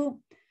 can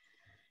you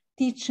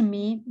teach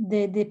me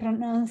the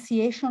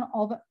pronunciation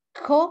of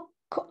or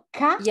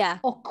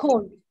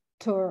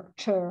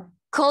culture?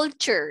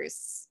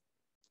 Cultures.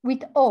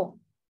 With O.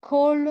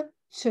 Culture.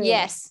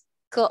 Yes.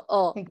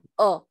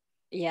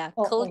 Yeah,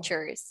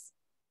 cultures.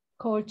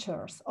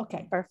 Cultures.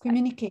 Okay. Perfect.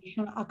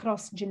 Communication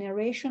across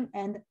generation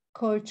and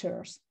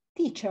cultures.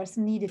 Teachers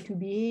need to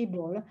be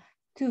able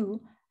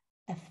to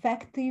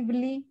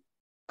effectively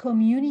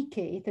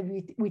communicate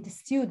with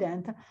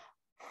students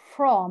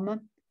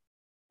from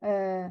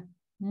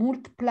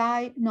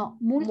multiple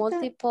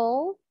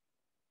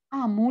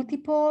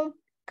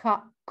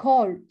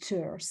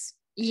cultures.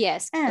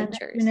 Yes, and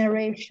cultures.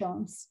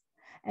 Generations,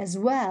 as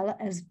well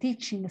as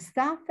teaching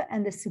staff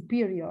and the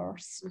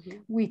superiors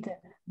with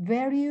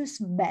various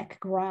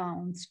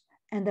backgrounds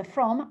and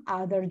from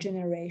other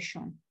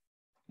generation.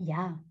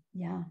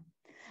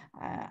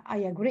 I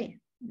agree.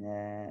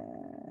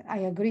 I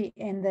agree,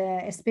 and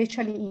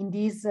especially in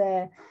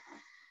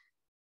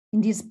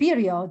this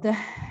period,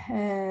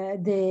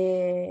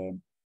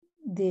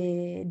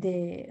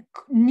 the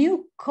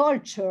new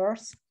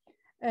cultures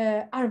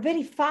are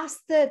very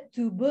fast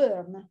to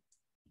burn,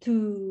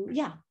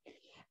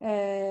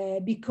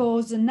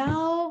 because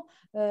now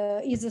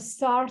is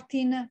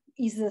starting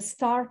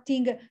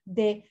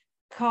the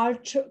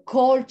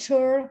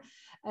culture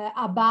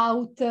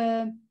about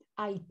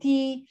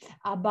IT,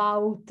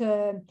 about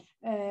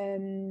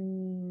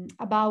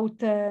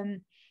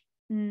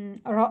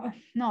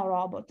no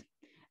robot.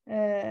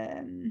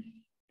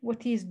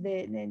 What is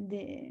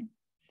the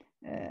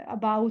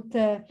about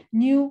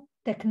new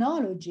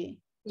technology?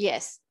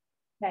 Yes.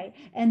 Okay,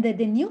 and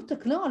the new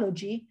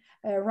technology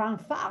run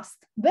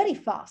fast, very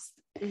fast,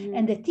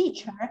 and the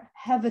teacher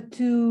have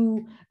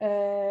to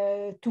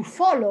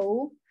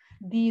follow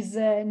this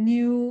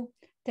new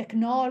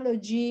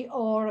technology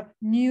or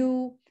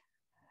new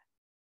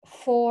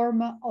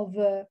form of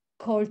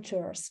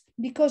cultures,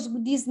 because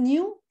this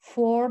new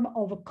form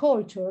of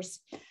cultures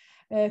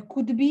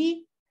could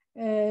be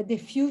the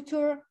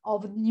future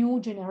of new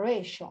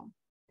generation.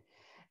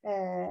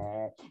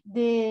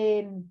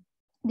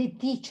 The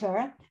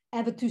teacher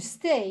have to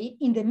stay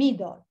in the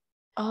middle.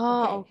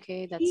 Oh,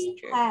 okay, that's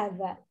true.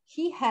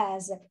 He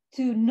has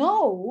to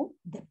know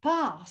the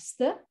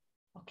past,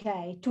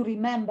 okay, to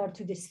remember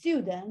to the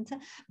student,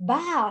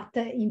 but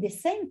in the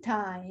same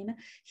time,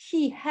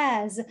 he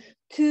has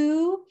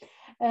to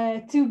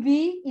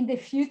be in the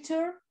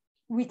future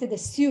with the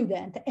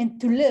student and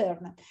to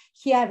learn.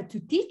 He have to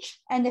teach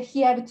and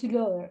he have to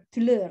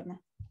learn.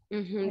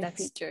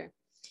 That's true.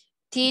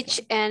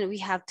 Teach and we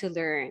have to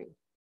learn.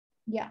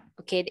 Yeah.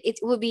 Okay, it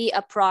will be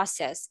a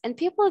process, and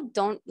people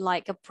don't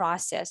like a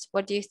process.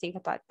 What do you think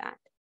about that?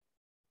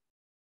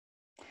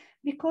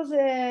 Because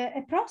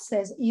a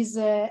process is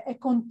a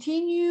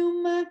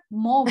continuum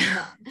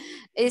movement.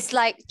 It's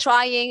like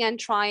trying and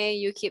trying.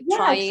 You keep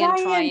trying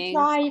and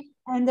trying.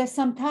 And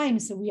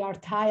sometimes we are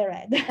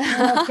tired.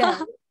 Okay.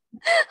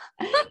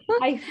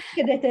 I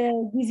think that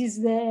this is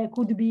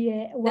could be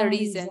one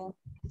reason.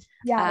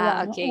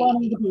 Yeah, okay. one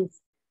of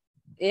these.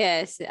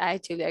 Yes, I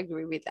actually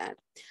agree with that.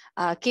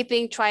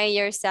 Keeping trying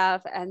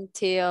yourself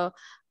until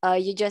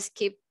you just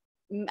keep,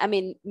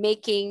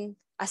 making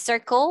a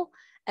circle.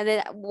 And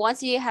then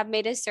once you have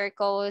made a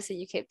circle, so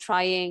you keep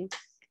trying,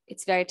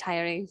 it's very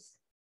tiring.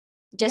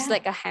 Just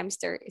like a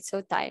hamster, it's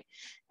so tired.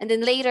 And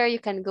then later you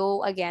can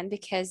go again,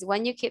 because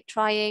when you keep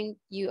trying,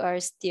 you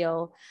are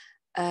still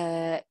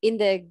in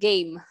the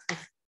game,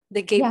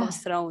 the Game of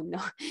Thrones.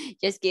 No,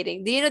 just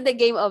kidding. Do you know the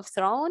Game of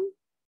Thrones?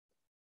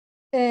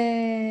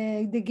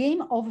 The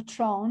Game of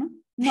Thrones?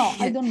 No,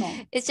 I don't know.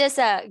 It's just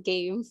a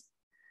game.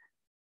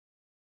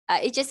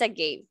 It's just a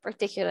game,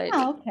 particularly.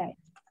 Oh, okay.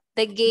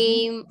 The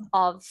Game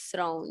of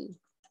Thrones.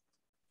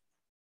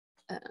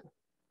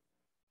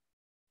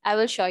 I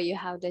will show you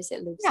how does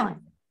it look like.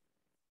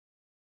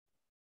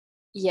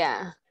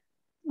 Yeah.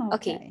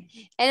 Okay.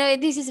 Anyway,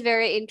 this is a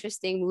very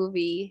interesting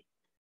movie.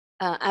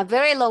 A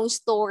very long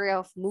story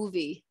of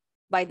movie,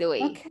 by the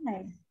way. Okay.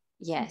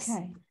 Yes.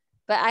 Okay.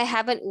 But I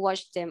haven't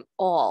watched them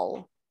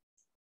all.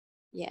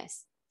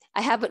 Yes.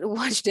 I haven't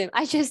watched them.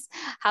 I just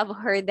have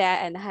heard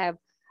that and have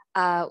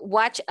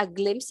watched a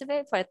glimpse of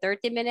it for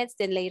 30 minutes.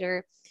 Then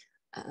later,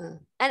 and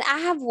I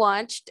have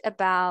watched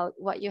about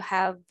what you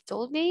have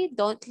told me.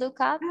 Don't Look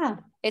Up.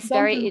 It's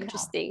very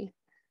interesting.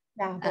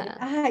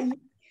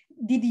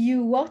 Did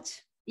you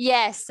watch?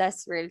 Yes,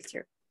 that's really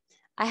true.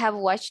 I have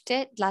watched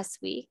it last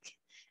week.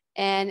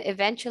 And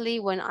eventually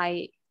when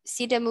I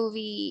see the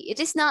movie, it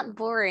is not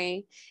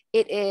boring.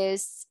 It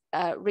is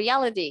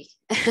reality.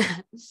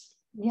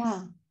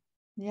 Yeah.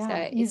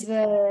 So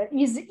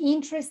is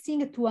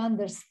interesting to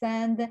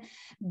understand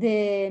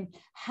the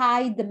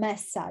hide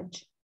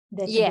message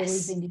that there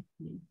is in the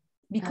film,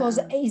 because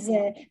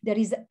there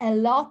is a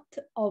lot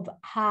of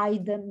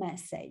hide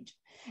message.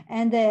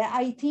 And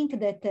I think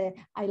that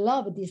I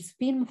love this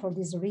film for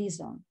this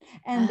reason,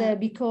 and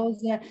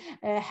because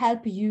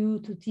help you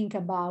to think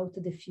about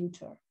the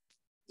future.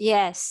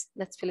 Yes,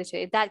 that's really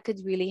true. That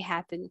could really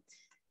happen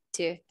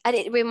too. And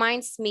it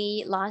reminds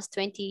me last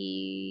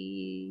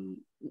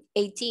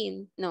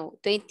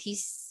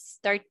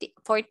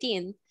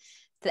 2014,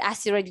 the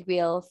asteroid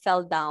wheel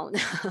fell down.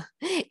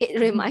 It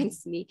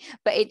reminds me,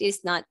 but it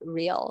is not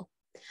real.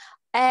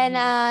 And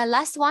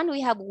last one,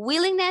 we have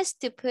willingness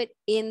to put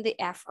in the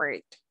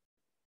effort.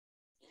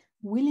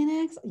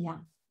 Willingness,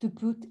 to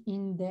put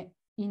in the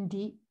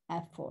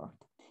effort.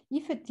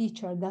 If a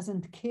teacher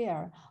doesn't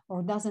care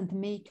or doesn't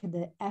make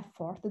the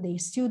effort, the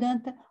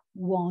student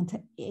won't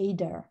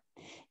either.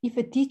 If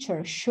a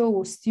teacher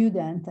shows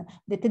students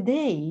that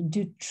they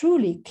do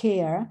truly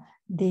care,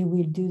 they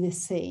will do the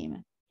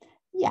same.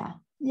 I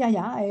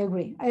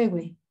agree.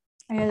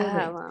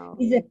 Wow.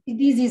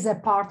 This is a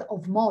part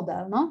of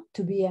model, no?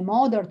 To be a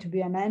model, to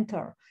be a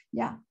mentor.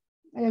 Yeah,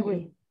 I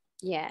agree.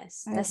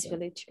 Yes, that's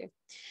really true.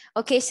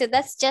 Okay, so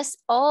that's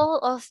just all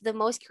of the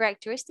most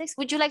characteristics.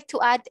 Would you like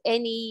to add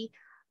any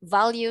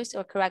values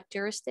or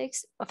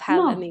characteristics of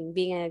No.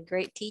 being a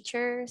great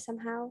teacher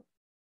somehow?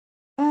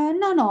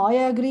 No, I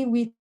agree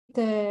with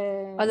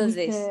All of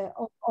this.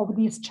 of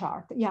this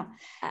chart. Yeah,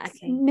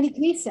 Okay. Mary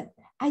Chris,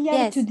 I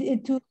have Yes.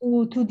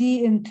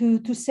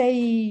 to say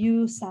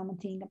you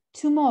something.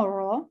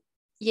 Tomorrow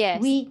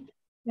Yes.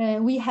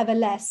 we have a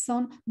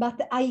lesson,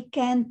 but I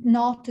can't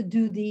not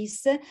do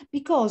this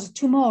because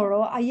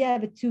tomorrow I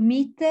have to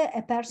meet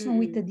a person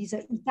with a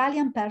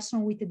Italian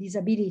person with a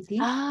disability.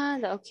 Ah,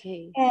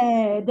 okay.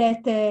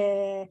 That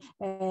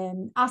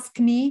ask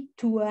me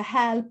to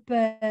help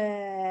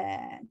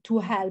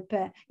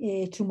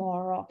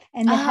tomorrow,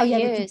 and Oh, I have to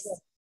go.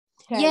 yes.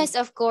 Okay, Yes,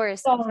 of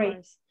course, of sorry,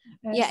 course.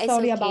 Yeah, it's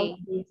sorry about okay.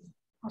 this.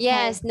 Okay,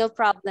 Yes, no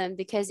problem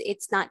because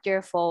it's not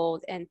your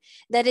fault. And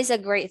that is a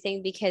great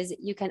thing because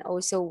you can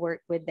also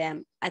work with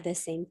them at the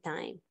same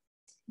time.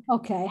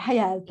 okay, I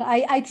help.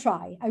 I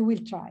try. I will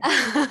try.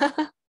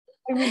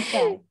 I will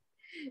try.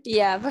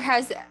 Yeah,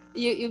 perhaps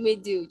you may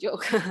do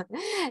joke.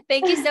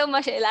 Thank you so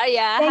much,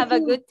 Ilaria. Thank Have a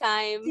you. good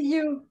time. See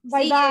you.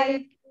 Bye See you.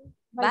 bye.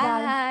 Bye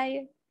bye.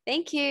 Bye.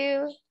 Thank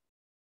you.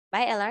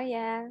 Bye,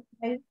 Ilaria.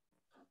 Bye.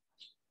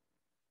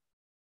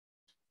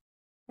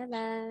 Bye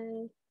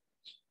bye.